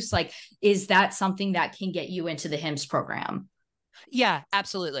marijuana use? Like, is that something that can get you into the HIMSS program? Yeah,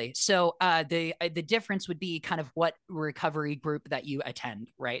 absolutely. So the difference would be kind of what recovery group that you attend,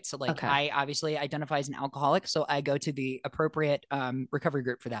 right? So like I obviously identify as an alcoholic, so I go to the appropriate recovery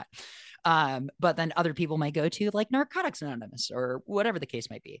group for that. But then other people might go to like Narcotics Anonymous or whatever the case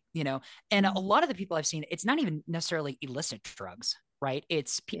might be, And a lot of the people I've seen, it's not even necessarily illicit drugs, right?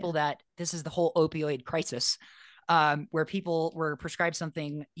 It's people that this is the whole opioid crisis. Where people were prescribed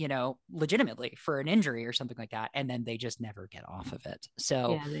something, legitimately for an injury or something like that, and then they just never get off of it.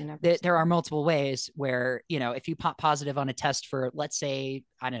 So there are multiple ways where, if you pop positive on a test for, let's say,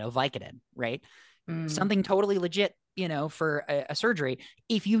 I don't know, Vicodin, right? Something totally legit, for a surgery.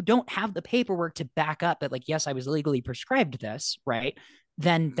 If you don't have the paperwork to back up that, like, yes, I was legally prescribed this, right?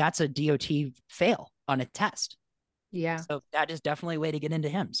 Then that's a DOT fail on a test. Yeah. So that is definitely a way to get into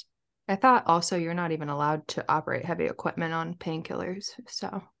HIMSS. I thought also you're not even allowed to operate heavy equipment on painkillers.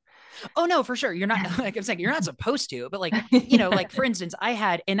 So, oh no, for sure. You're not, like I'm saying, you're not supposed to, but like, like for instance, I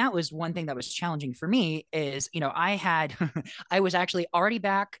had, and that was one thing that was challenging for me is, I was actually already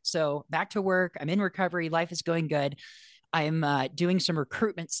back. So back to work. I'm in recovery. Life is going good. I'm doing some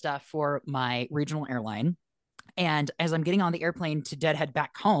recruitment stuff for my regional airline. And as I'm getting on the airplane to deadhead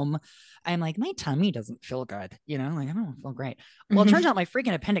back home, I'm like, my tummy doesn't feel good. Like I don't feel great. Well, it turns out my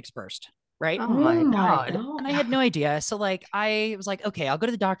freaking appendix burst. Right. Oh my God. And I had no idea. So like, I was like, okay, I'll go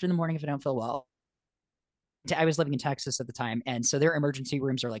to the doctor in the morning if I don't feel well. I was living in Texas at the time. And so their emergency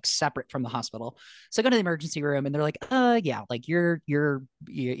rooms are like separate from the hospital. So I go to the emergency room and they're like, yeah, like your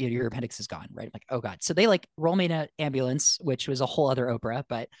appendix is gone. Right. I'm like, oh God. So they like roll me in an ambulance, which was a whole other Oprah,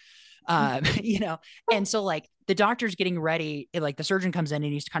 but and so like the doctor's getting ready, like the surgeon comes in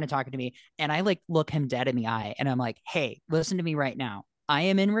and he's kind of talking to me and I like look him dead in the eye and I'm like, hey, listen to me right now. I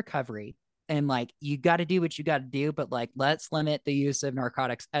am in recovery and like, you got to do what you got to do, but like, let's limit the use of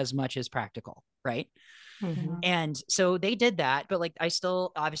narcotics as much as practical. Right. Mm-hmm. And so they did that, but like, I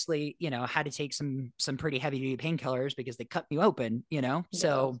still obviously, had to take some pretty heavy duty painkillers because they cut me open,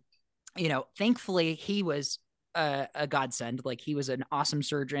 so, thankfully he was a godsend. Like he was an awesome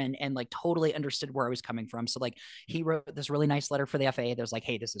surgeon and like totally understood where I was coming from. So like he wrote this really nice letter for the FAA that was like,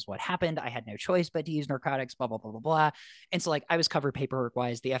 hey, this is what happened. I had no choice but to use narcotics, blah, blah, blah, blah, blah. And so like I was covered paperwork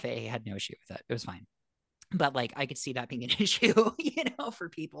wise. The FAA had no issue with it. It was fine. But like I could see that being an issue, for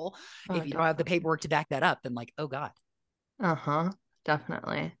people. If you don't have the paperwork to back that up, then like, oh God.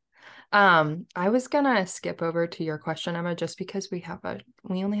 Definitely. I was gonna skip over to your question, Emma, just because we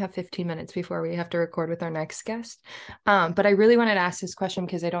only have 15 minutes before we have to record with our next guest. But I really wanted to ask this question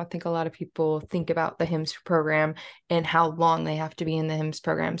because I don't think a lot of people think about the HIMS program and how long they have to be in the HIMS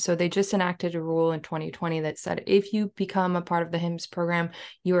program. So they just enacted a rule in 2020 that said if you become a part of the HIMS program,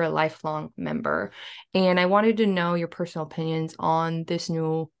 you are a lifelong member. And I wanted to know your personal opinions on this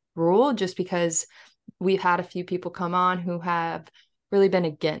new rule, just because we've had a few people come on who have really been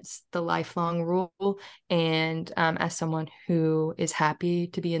against the lifelong rule. And as someone who is happy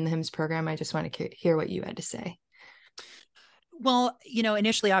to be in the HIMS program, I just want to hear what you had to say. Well,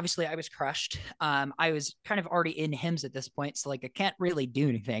 initially, obviously, I was crushed. I was kind of already in HIMS at this point. So, like, I can't really do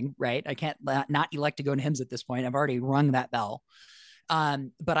anything, right? I can't not elect to go in HIMS at this point. I've already rung that bell.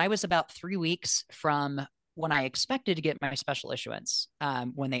 But I was about 3 weeks from when I expected to get my special issuance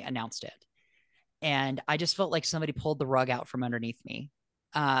when they announced it. And I just felt like somebody pulled the rug out from underneath me.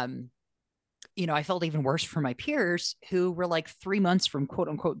 I felt even worse for my peers who were like 3 months from quote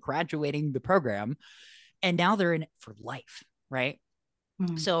unquote graduating the program. And now they're in it for life. Right.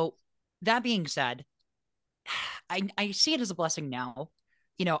 Mm-hmm. So that being said, I see it as a blessing now.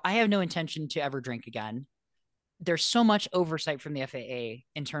 I have no intention to ever drink again. There's so much oversight from the FAA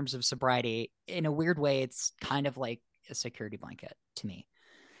in terms of sobriety. In a weird way, it's kind of like a security blanket to me.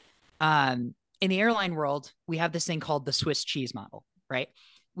 In the airline world, we have this thing called the Swiss cheese model, right?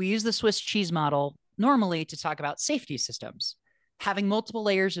 We use the Swiss cheese model normally to talk about safety systems. Having multiple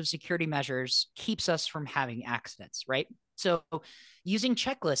layers of security measures keeps us from having accidents, right? So using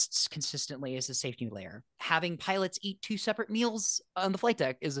checklists consistently is a safety layer. Having pilots eat 2 separate meals on the flight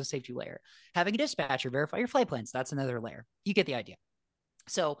deck is a safety layer. Having a dispatcher verify your flight plans, that's another layer. You get the idea.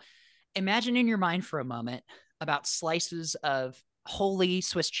 So imagine in your mind for a moment about slices of holy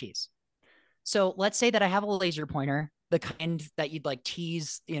Swiss cheese. So let's say that I have a laser pointer, the kind that you'd like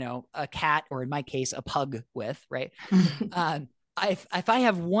tease, a cat, or in my case, a pug with, right? If I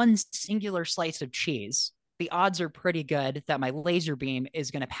have one singular slice of cheese, the odds are pretty good that my laser beam is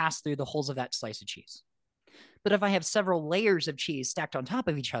going to pass through the holes of that slice of cheese. But if I have several layers of cheese stacked on top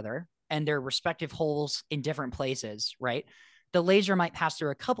of each other and their respective holes in different places, right? The laser might pass through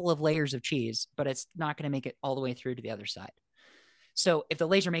a couple of layers of cheese, but it's not going to make it all the way through to the other side. So if the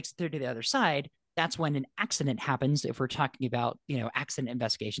laser makes it through to the other side, that's when an accident happens. If we're talking about, accident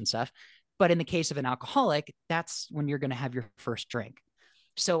investigation stuff. But in the case of an alcoholic, that's when you're going to have your first drink.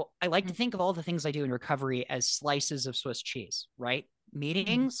 So I like to think of all the things I do in recovery as slices of Swiss cheese, right?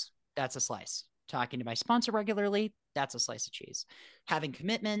 Meetings, that's a slice. Talking to my sponsor regularly, that's a slice of cheese. Having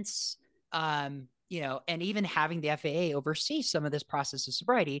commitments, and even having the FAA oversee some of this process of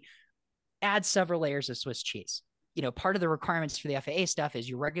sobriety adds several layers of Swiss cheese. Part of the requirements for the FAA stuff is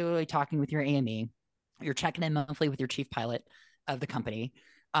you're regularly talking with your AME, you're checking in monthly with your chief pilot of the company.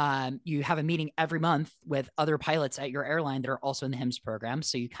 You have a meeting every month with other pilots at your airline that are also in the HIMS program.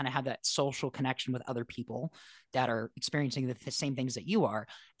 So you kind of have that social connection with other people that are experiencing the same things that you are.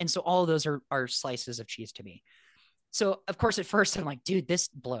 And so all of those are slices of cheese to me. So of course, at first I'm like, dude, this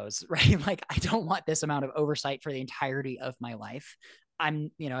blows, right? Like, I don't want this amount of oversight for the entirety of my life.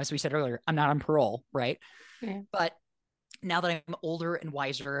 I'm, as we said earlier, I'm not on parole, right? Yeah. But now that I'm older and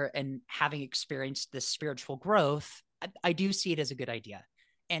wiser and having experienced this spiritual growth, I do see it as a good idea.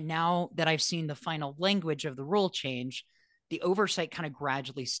 And now that I've seen the final language of the rule change, the oversight kind of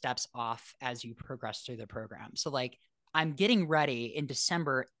gradually steps off as you progress through the program. So like, I'm getting ready in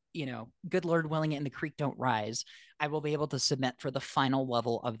December, good Lord willing, and the creek don't rise, I will be able to submit for the final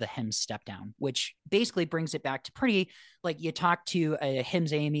level of the HIMS step down, which basically brings it back to pretty, like, you talk to a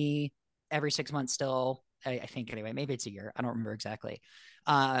HIMS AME every 6 months still, I think, anyway, maybe it's a year. I don't remember exactly.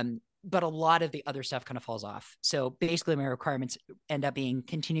 But a lot of the other stuff kind of falls off. So basically my requirements end up being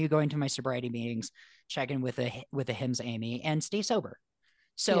continue going to my sobriety meetings, check in with a HIMS AME, and stay sober.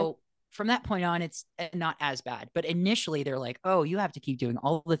 So from that point on, it's not as bad. But initially they're like, oh, you have to keep doing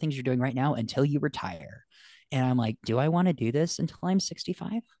all the things you're doing right now until you retire. And I'm like, do I want to do this until I'm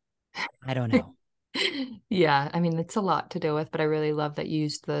 65? I don't know. Yeah, I mean, it's a lot to deal with, but I really love that you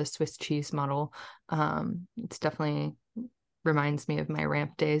used the Swiss cheese model. It's definitely reminds me of my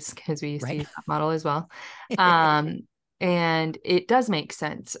ramp days because we used to use that model as well. And it does make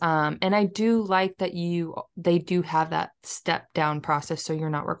sense. And I do like that they do have that step down process, so you're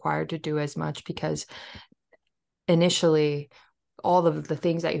not required to do as much, because initially all of the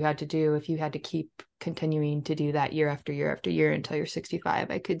things that you had to do, if you had to keep continuing to do that year after year after year until you're 65,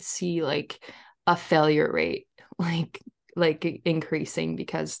 I could see like a failure rate like like increasing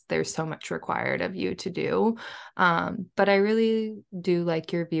because there's so much required of you to do. But I really do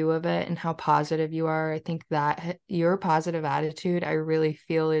like your view of it and how positive you are. I think that your positive attitude, I really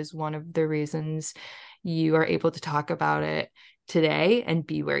feel, is one of the reasons you are able to talk about it today and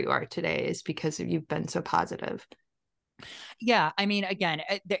be where you are today, is because you've been so positive. Yeah, I mean, again,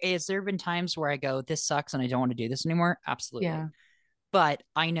 there been times where I go, this sucks and I don't want to do this anymore? Absolutely. Yeah. But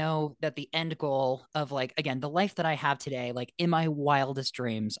I know that the end goal of, like, again, the life that I have today, like in my wildest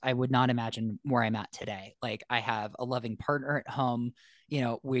dreams, I would not imagine where I'm at today. Like, I have a loving partner at home. You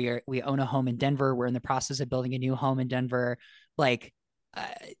know, we own a home in Denver. We're in the process of building a new home in Denver. Like, uh,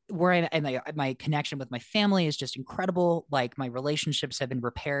 where I'm and my connection with my family is just incredible. Like, my relationships have been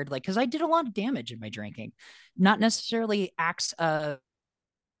repaired. Like, because I did a lot of damage in my drinking, not necessarily acts of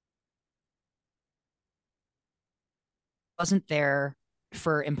wasn't there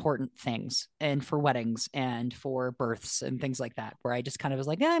for important things and for weddings and for births and things like that, where I just kind of was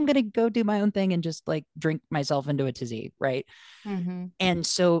like, I'm going to go do my own thing and just like drink myself into a tizzy. Right. Mm-hmm. And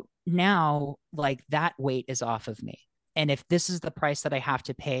so now, like, that weight is off of me. And if this is the price that I have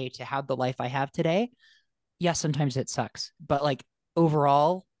to pay to have the life I have today, yes, sometimes it sucks. But like,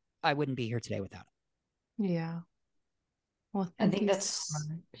 overall, I wouldn't be here today without it. Yeah. Well, I thank think you so that's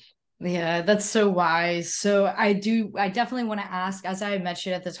much. Yeah, that's so wise. So I definitely want to ask, as I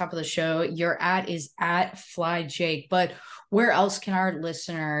mentioned at the top of the show, your is at Fly Jake, but where else can our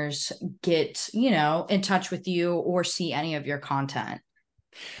listeners get, in touch with you or see any of your content?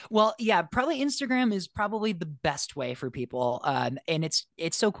 Well, yeah, probably Instagram is probably the best way for people. And it's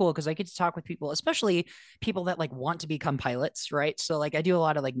so cool because I get to talk with people, especially people that like want to become pilots, right? So like I do a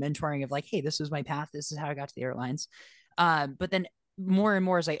lot of like mentoring of like, hey, this is my path, this is how I got to the airlines. But then more and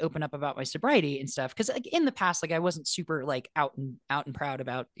more as I open up about my sobriety and stuff, because like in the past, like I wasn't super like out and proud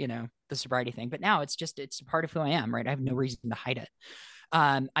about, the sobriety thing, but now it's a part of who I am, right? I have no reason to hide it.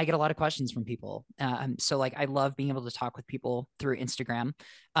 I get a lot of questions from people. So like, I love being able to talk with people through Instagram.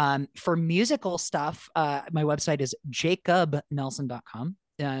 For musical stuff, my website is jacobnelson.com.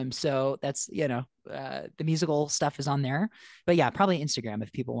 So that's, the musical stuff is on there, but yeah, probably Instagram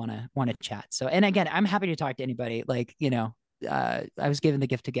if people want to chat. So, and again, I'm happy to talk to anybody. Like, I was given the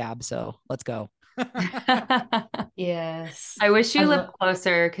gift to gab, so let's go. Yes. I wish I you lived love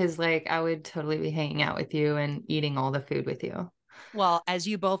closer because like I would totally be hanging out with you and eating all the food with you. Well, as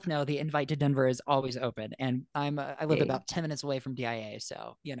you both know, the invite to Denver is always open, and I live Yay. about 10 minutes away from DIA,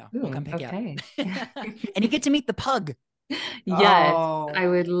 so we'll Ooh, come pick you up, okay. and you get to meet the pug. Yes, I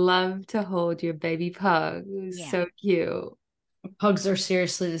Oh, would love to hold your baby pug. It was Yeah. so cute. pugs are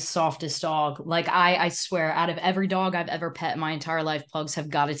seriously the softest dog. Like I swear, out of every dog I've ever pet in my entire life, pugs have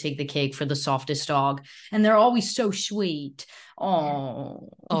got to take the cake for the softest dog. And they're always so sweet. Oh,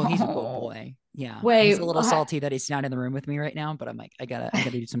 Oh, he's a good boy. Yeah, he's wait. a little salty that he's not in the room with me right now, but I'm like, I gotta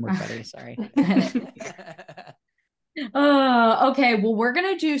do some work, buddy. Sorry. Okay, well, we're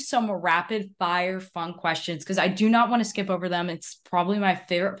gonna do some rapid fire fun questions because I do not want to skip over them. It's probably my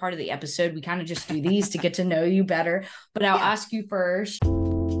favorite part of the episode. We kind of just do these to get to know you better. But I'll Yeah. ask you first.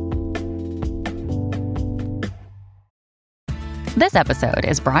 This episode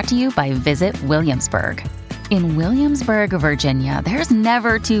is brought to you by Visit Williamsburg. In Williamsburg, Virginia, there's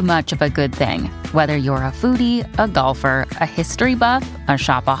never too much of a good thing. Whether you're a foodie, a golfer, a history buff, a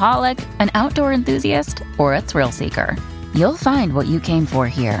shopaholic, an outdoor enthusiast, or a thrill seeker, you'll find what you came for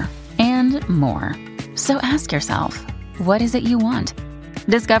here and more. So ask yourself, what is it you want?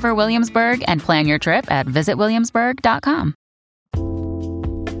 Discover Williamsburg and plan your trip at visitwilliamsburg.com.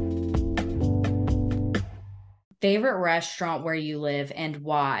 Favorite restaurant where you live and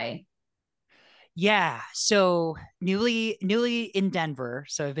why? Yeah. So newly in Denver.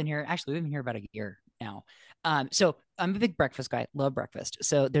 So I've been here. Actually, we've been here about a year now. So I'm a big breakfast guy. Love breakfast.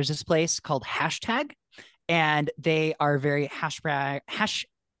 So there's this place called Hashtag, and they are very hash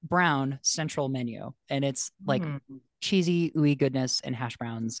brown central menu, and it's like cheesy ooey goodness and hash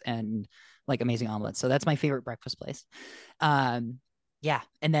browns and like amazing omelets. So that's my favorite breakfast place. Yeah,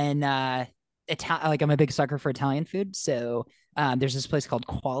 and then like I'm a big sucker for Italian food. So there's this place called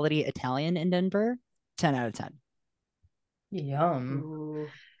Quality Italian in Denver. 10 out of 10. Yum. Ooh.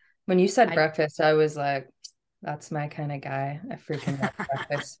 When you said I breakfast, I was like, that's my kind of guy. I freaking love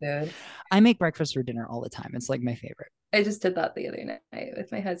breakfast food. I make breakfast for dinner all the time. It's like my favorite. I just did that the other night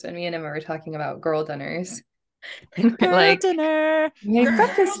with my husband. Me and him were talking about girl dinners. And we're Girl like, dinner. make Girl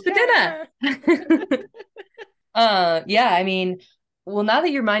breakfast for dinner. Yeah, I mean, Well, now that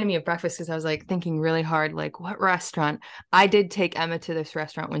you reminded me of breakfast, because I was like thinking really hard, like what restaurant? I did take Emma to this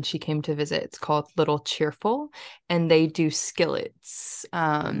restaurant when she came to visit. It's called Little Cheerful, and they do skillets.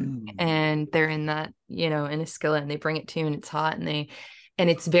 Ooh. And they're in that, in a skillet, and they bring it to you, and it's hot, and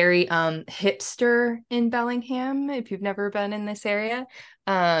it's very hipster in Bellingham, if you've never been in this area.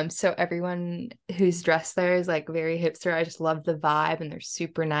 So everyone who's dressed there is like very hipster. I just love the vibe, and they're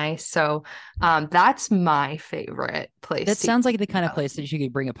super nice. So that's my favorite place That to sounds like the kind of place that you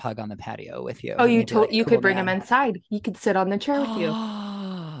could bring a pug on the patio with you. Oh, And he'd be like, you cool, could bring him man. inside. He could sit on the chair with you.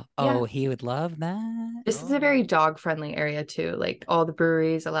 Yeah. Oh, he would love that. This is a Oh. very dog friendly area too. Like all the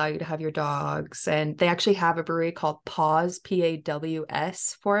breweries allow you to have your dogs, and they actually have a brewery called Paws,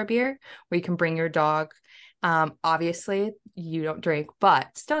 Paws, for a beer where you can bring your dog. Obviously you don't drink,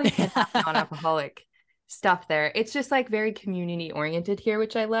 but still you can have non-alcoholic stuff there. It's just like very community oriented here,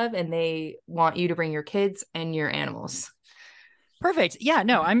 which I love, and they want you to bring your kids and your animals. Perfect. Yeah,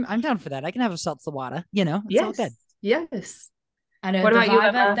 no, I'm down for that. I can have a salsa. It's all good. Yes. I know What about you,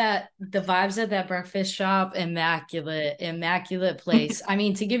 Emma? the vibes at that breakfast shop, immaculate place. I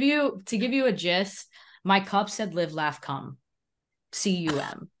mean, to give you a gist, my cup said live, laugh, come.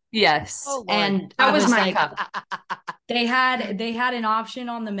 CUM. Yes. Oh, Lord. And That I was was my like, cup. they had an option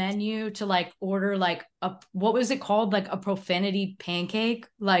on the menu to like order like what was it called? Like a profanity pancake.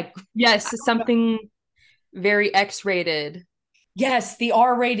 Like Yes, something very X-rated. yes, the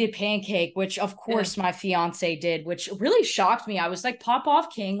R-rated pancake, which of course my fiance did, which really shocked me. I was like, pop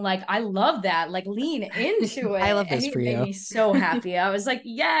off, King. Like, I love that. Like, lean into it. I love And this it for made you. me so happy. I was like,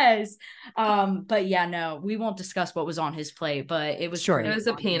 yes. But yeah, no, we won't discuss what was on his plate, but it was Sure. It pretty was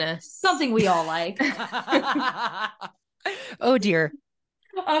a funny. penis. Something we all like. Oh dear.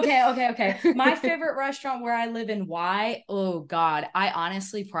 Okay. My favorite restaurant where I live and why? Oh God. I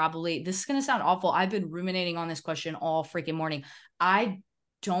honestly probably this is gonna sound awful. I've been ruminating on this question all freaking morning. I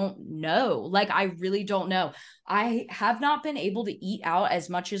don't know. Like I really don't know. I have not been able to eat out as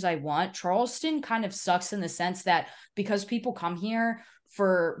much as I want. Charleston kind of sucks in the sense that because people come here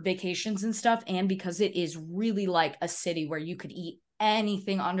for vacations and stuff, and because it is really like a city where you could eat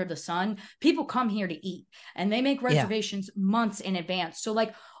anything under the sun, people come here to eat and they make Yeah. reservations months in advance. So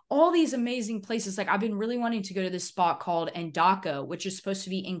like all these amazing places, like I've been really wanting to go to this spot called Endako, which is supposed to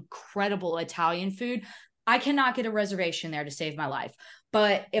be incredible Italian food. I cannot get a reservation there to save my life.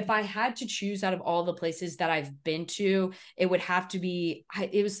 But if I had to choose out of all the places that I've been to, it would have to be, I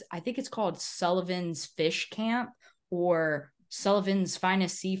think it's called Sullivan's Fish Camp or Sullivan's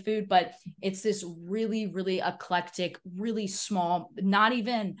Finest Seafood, but it's this really, really eclectic, really small, not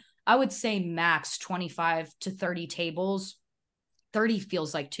even, I would say max 25 to 30 tables. 30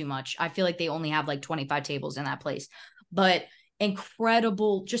 feels like too much. I feel like they only have like 25 tables in that place, but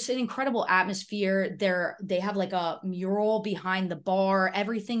incredible, just an incredible atmosphere. They have like a mural behind the bar.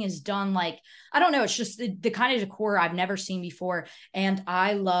 Everything is done like, I don't know. It's just the kind of decor I've never seen before. And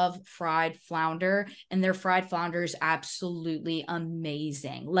I love fried flounder, and their fried flounder is absolutely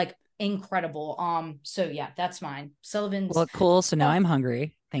amazing. Like incredible. So yeah, that's mine. Well, cool. So now I'm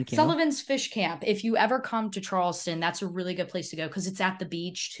hungry. Thank you. Sullivan's Fish Camp. If you ever come to Charleston, that's a really good place to go because it's at the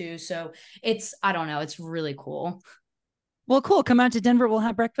beach too. So I don't know, it's really cool. Well, cool. Come out to Denver. We'll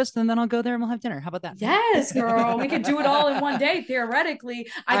have breakfast and then I'll go there and we'll have dinner. How about that? Yes, girl. We could do it all in one day, theoretically.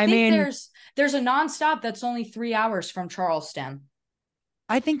 I think there's a nonstop that's only 3 hours from Charleston.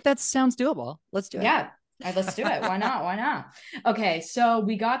 I think that sounds doable. Let's do it. Yeah. Let's do it. Why not? Why not? Okay, so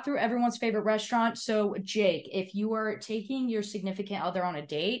we got through everyone's favorite restaurant. So, Jake, if you are taking your significant other on a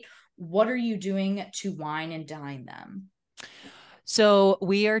date, what are you doing to wine and dine them? So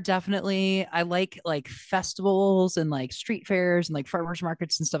we are definitely, I like festivals and like street fairs and like farmers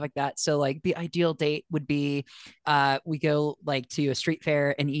markets and stuff like that. So like the ideal date would be we go like to a street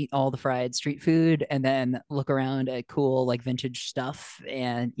fair and eat all the fried street food and then look around at cool like vintage stuff.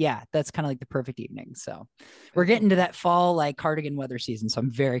 And yeah, that's kind of like the perfect evening. So we're getting to that fall like cardigan weather season. So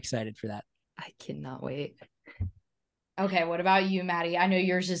I'm very excited for that. I cannot wait. Okay, what about you, Maddie? I know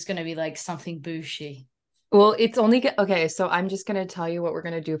yours is going to be like something bushy. Well, it's only okay. So I'm just going to tell you what we're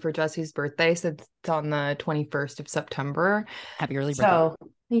going to do for Jesse's birthday. So it's on the 21st of September. Happy early birthday. So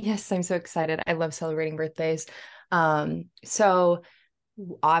yes, I'm so excited. I love celebrating birthdays. So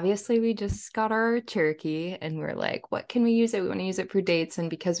obviously we just got our turkey and we're like, what can we use it? We want to use it for dates. And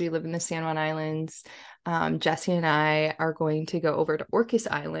because we live in the San Juan Islands, Jesse and I are going to go over to Orcas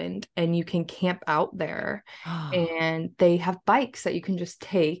Island and you can camp out there. And they have bikes that you can just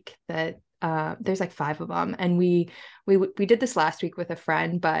take that There's like 5 of them, and we did this last week with a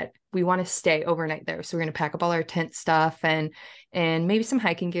friend, but we want to stay overnight there, so we're going to pack up all our tent stuff and maybe some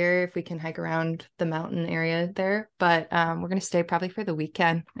hiking gear if we can hike around the mountain area there. But we're going to stay probably for the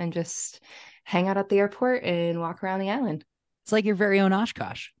weekend and just hang out at the airport and walk around the island. It's like your very own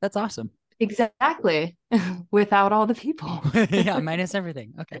Oshkosh. That's awesome. Exactly. Without all the people. Yeah, minus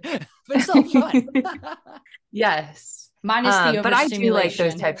everything. Okay. But still fun. Yes. Minus the overstimulation. But I do like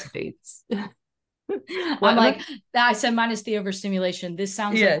those types of dates. I'm like, I said minus the overstimulation. This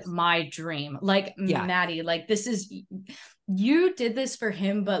sounds like my dream. Like, Maddie, like this is, you did this for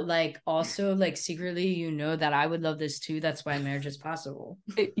him, but like also like secretly, you know that I would love this too. That's why marriage is possible.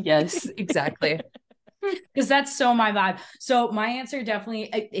 Yes, exactly. Because that's so my vibe. So my answer definitely,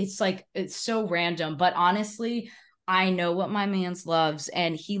 it's like, it's so random, but honestly, I know what my man's loves,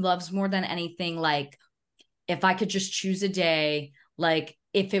 and he loves more than anything. Like, if I could just choose a day, like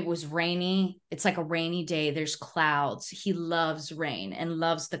if it was rainy, it's like a rainy day, there's clouds. He loves rain and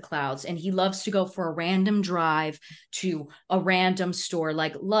loves the clouds. And he loves to go for a random drive to a random store,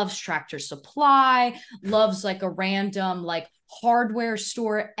 like loves Tractor Supply, loves like a random like hardware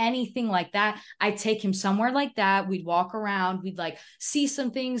store, anything like that. I'd take him somewhere like that. We'd walk around, we'd like see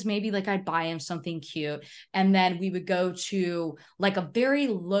some things, maybe like I'd buy him something cute, and then we would go to like a very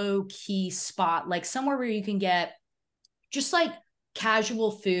low key spot, like somewhere where you can get just like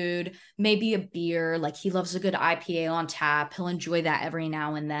casual food, maybe a beer. Like he loves a good IPA on tap, he'll enjoy that every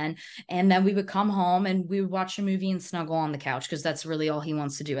now and then we would come home and we would watch a movie and snuggle on the couch, because that's really all he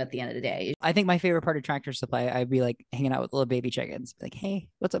wants to do at the end of the day. I think my favorite part of Tractor Supply, I'd be like hanging out with little baby chickens, like, hey,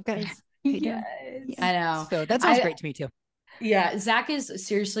 what's up, guys? Yes. Yeah. I know, so that sounds great to me too. Yeah, Zach is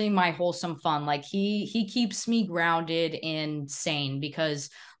seriously my wholesome fun. Like he keeps me grounded and sane, because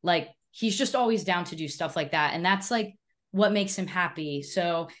like he's just always down to do stuff like that, and that's like what makes him happy.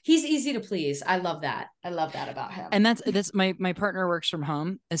 So he's easy to please. I love that about him. And that's my partner works from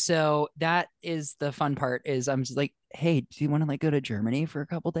home, so that is the fun part. Is I'm just like, hey, do you want to like go to Germany for a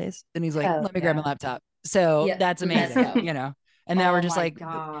couple days? And he's like, let me grab my laptop. So that's amazing, you know. And now we're just like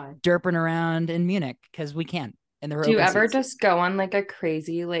derping around in Munich because we can. And there do you ever just go on like a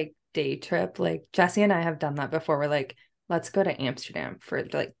crazy like day trip? Like Jesse and I have done that before. We're like, let's go to Amsterdam for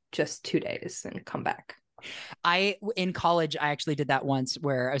like just 2 days and come back. In college, I actually did that once,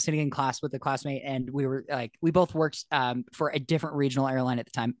 where I was sitting in class with a classmate, and we were like, we both worked for a different regional airline at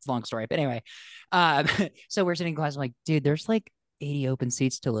the time. It's a long story, but anyway, so we're sitting in class. I'm like, dude, there's like 80 open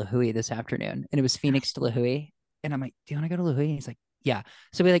seats to La Hui this afternoon, and it was Phoenix to La Hui, and I'm like, do you want to go to La Hui? And he's like, yeah.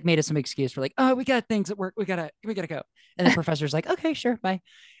 So we like made us some excuse for like, oh, we got things at work, we gotta go. And the professor's like, okay, sure, bye.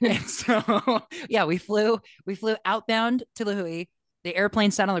 And so yeah, we flew outbound to La Hui. The airplane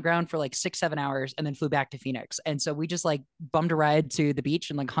sat on the ground for like 6-7 hours and then flew back to Phoenix. And so we just like bummed a ride to the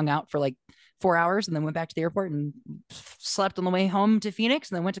beach and like hung out for like 4 hours, and then went back to the airport and slept on the way home to Phoenix,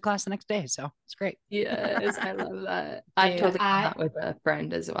 and then went to class the next day. So it's great. Yes, I love that. I've totally done that with a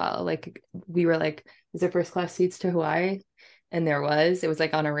friend as well. Like we were like, is there first class seats to Hawaii? And it was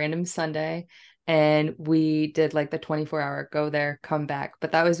like on a random Sunday. And we did like the 24-hour go there, come back.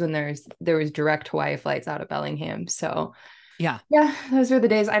 But that was when there was direct Hawaii flights out of Bellingham. So yeah, those were the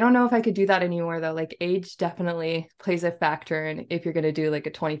days. I don't know if I could do that anymore though. Like age definitely plays a factor in if you're going to do like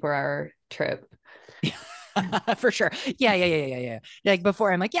a 24-hour trip. For sure. Yeah. Like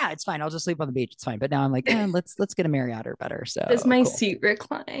before, I'm like, yeah, it's fine, I'll just sleep on the beach, it's fine. But now I'm like, let's get a Marriott or better. So does my seat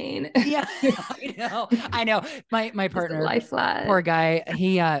recline? Yeah. I know. My partner, lie flat. Poor guy.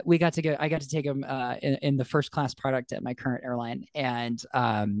 I got to take him in the first class product at my current airline, and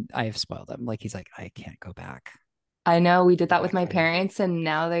I've spoiled him. Like he's like, I can't go back. I know, we did that with my parents, and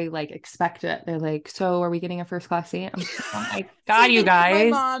now they like expect it. They're like, so are we getting a first class seat? I'm like, oh my God, you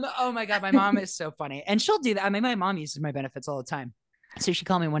guys. My mom is so funny. And she'll do that. I mean, my mom uses my benefits all the time. So she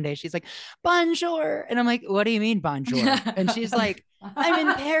called me one day, she's like, bonjour. And I'm like, what do you mean bonjour? And she's like, I'm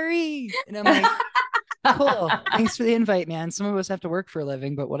in Paris. And I'm like, cool. Thanks for the invite, man. Some of us have to work for a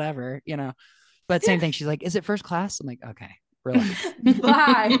living, but whatever, you know. But same thing. She's like, is it first class? I'm like, okay, relax.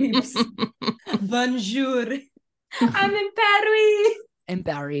 Vibes. Bonjour. I'm in Paris. In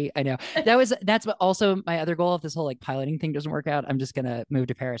Paris, I know. That's what also my other goal. If this whole like piloting thing doesn't work out, I'm just gonna move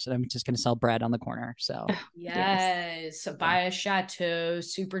to Paris, and I'm just gonna sell bread on the corner. So yes. Buy a chateau,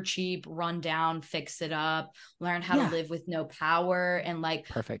 super cheap, run down, fix it up, learn how to live with no power, and like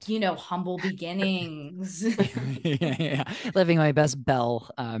perfect, humble beginnings. yeah. Living my best Belle,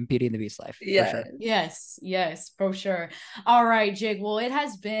 Beauty and the Beast life. Yeah. For sure. Yes, for sure. All right, Jig. Well, it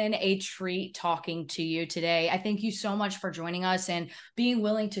has been a treat talking to you today. I thank you so much for joining us and being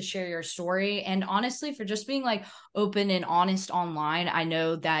willing to share your story, and honestly for just being like open and honest online. I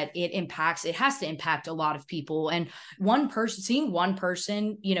know that it has to impact a lot of people, and seeing one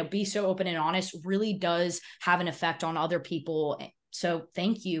person, you know, be so open and honest really does have an effect on other people. So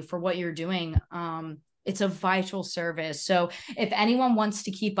thank you for what you're doing. It's a vital service. So if anyone wants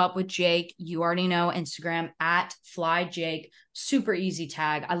to keep up with Jake, you already know Instagram at FlyJake. Super easy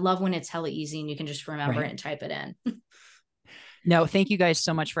tag. I love when it's hella easy and you can just remember it and type it in. No, thank you guys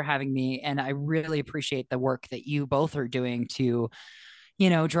so much for having me. And I really appreciate the work that you both are doing to, you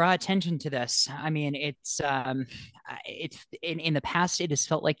know, draw attention to this. I mean, it's in the past, it has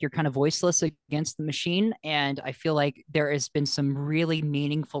felt like you're kind of voiceless against the machine. And I feel like there has been some really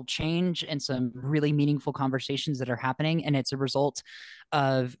meaningful change and some really meaningful conversations that are happening. And it's a result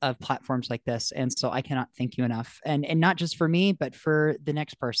of platforms like this. And so I cannot thank you enough. And not just for me, but for the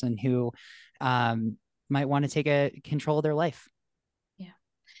next person who might want to take a control of their life. Yeah.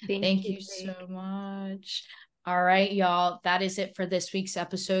 Thank you so much. All right, y'all. That is it for this week's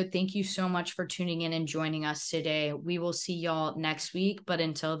episode. Thank you so much for tuning in and joining us today. We will see y'all next week. But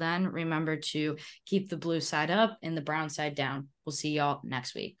until then, remember to keep the blue side up and the brown side down. We'll see y'all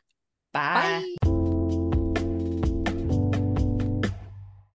next week. Bye. Bye.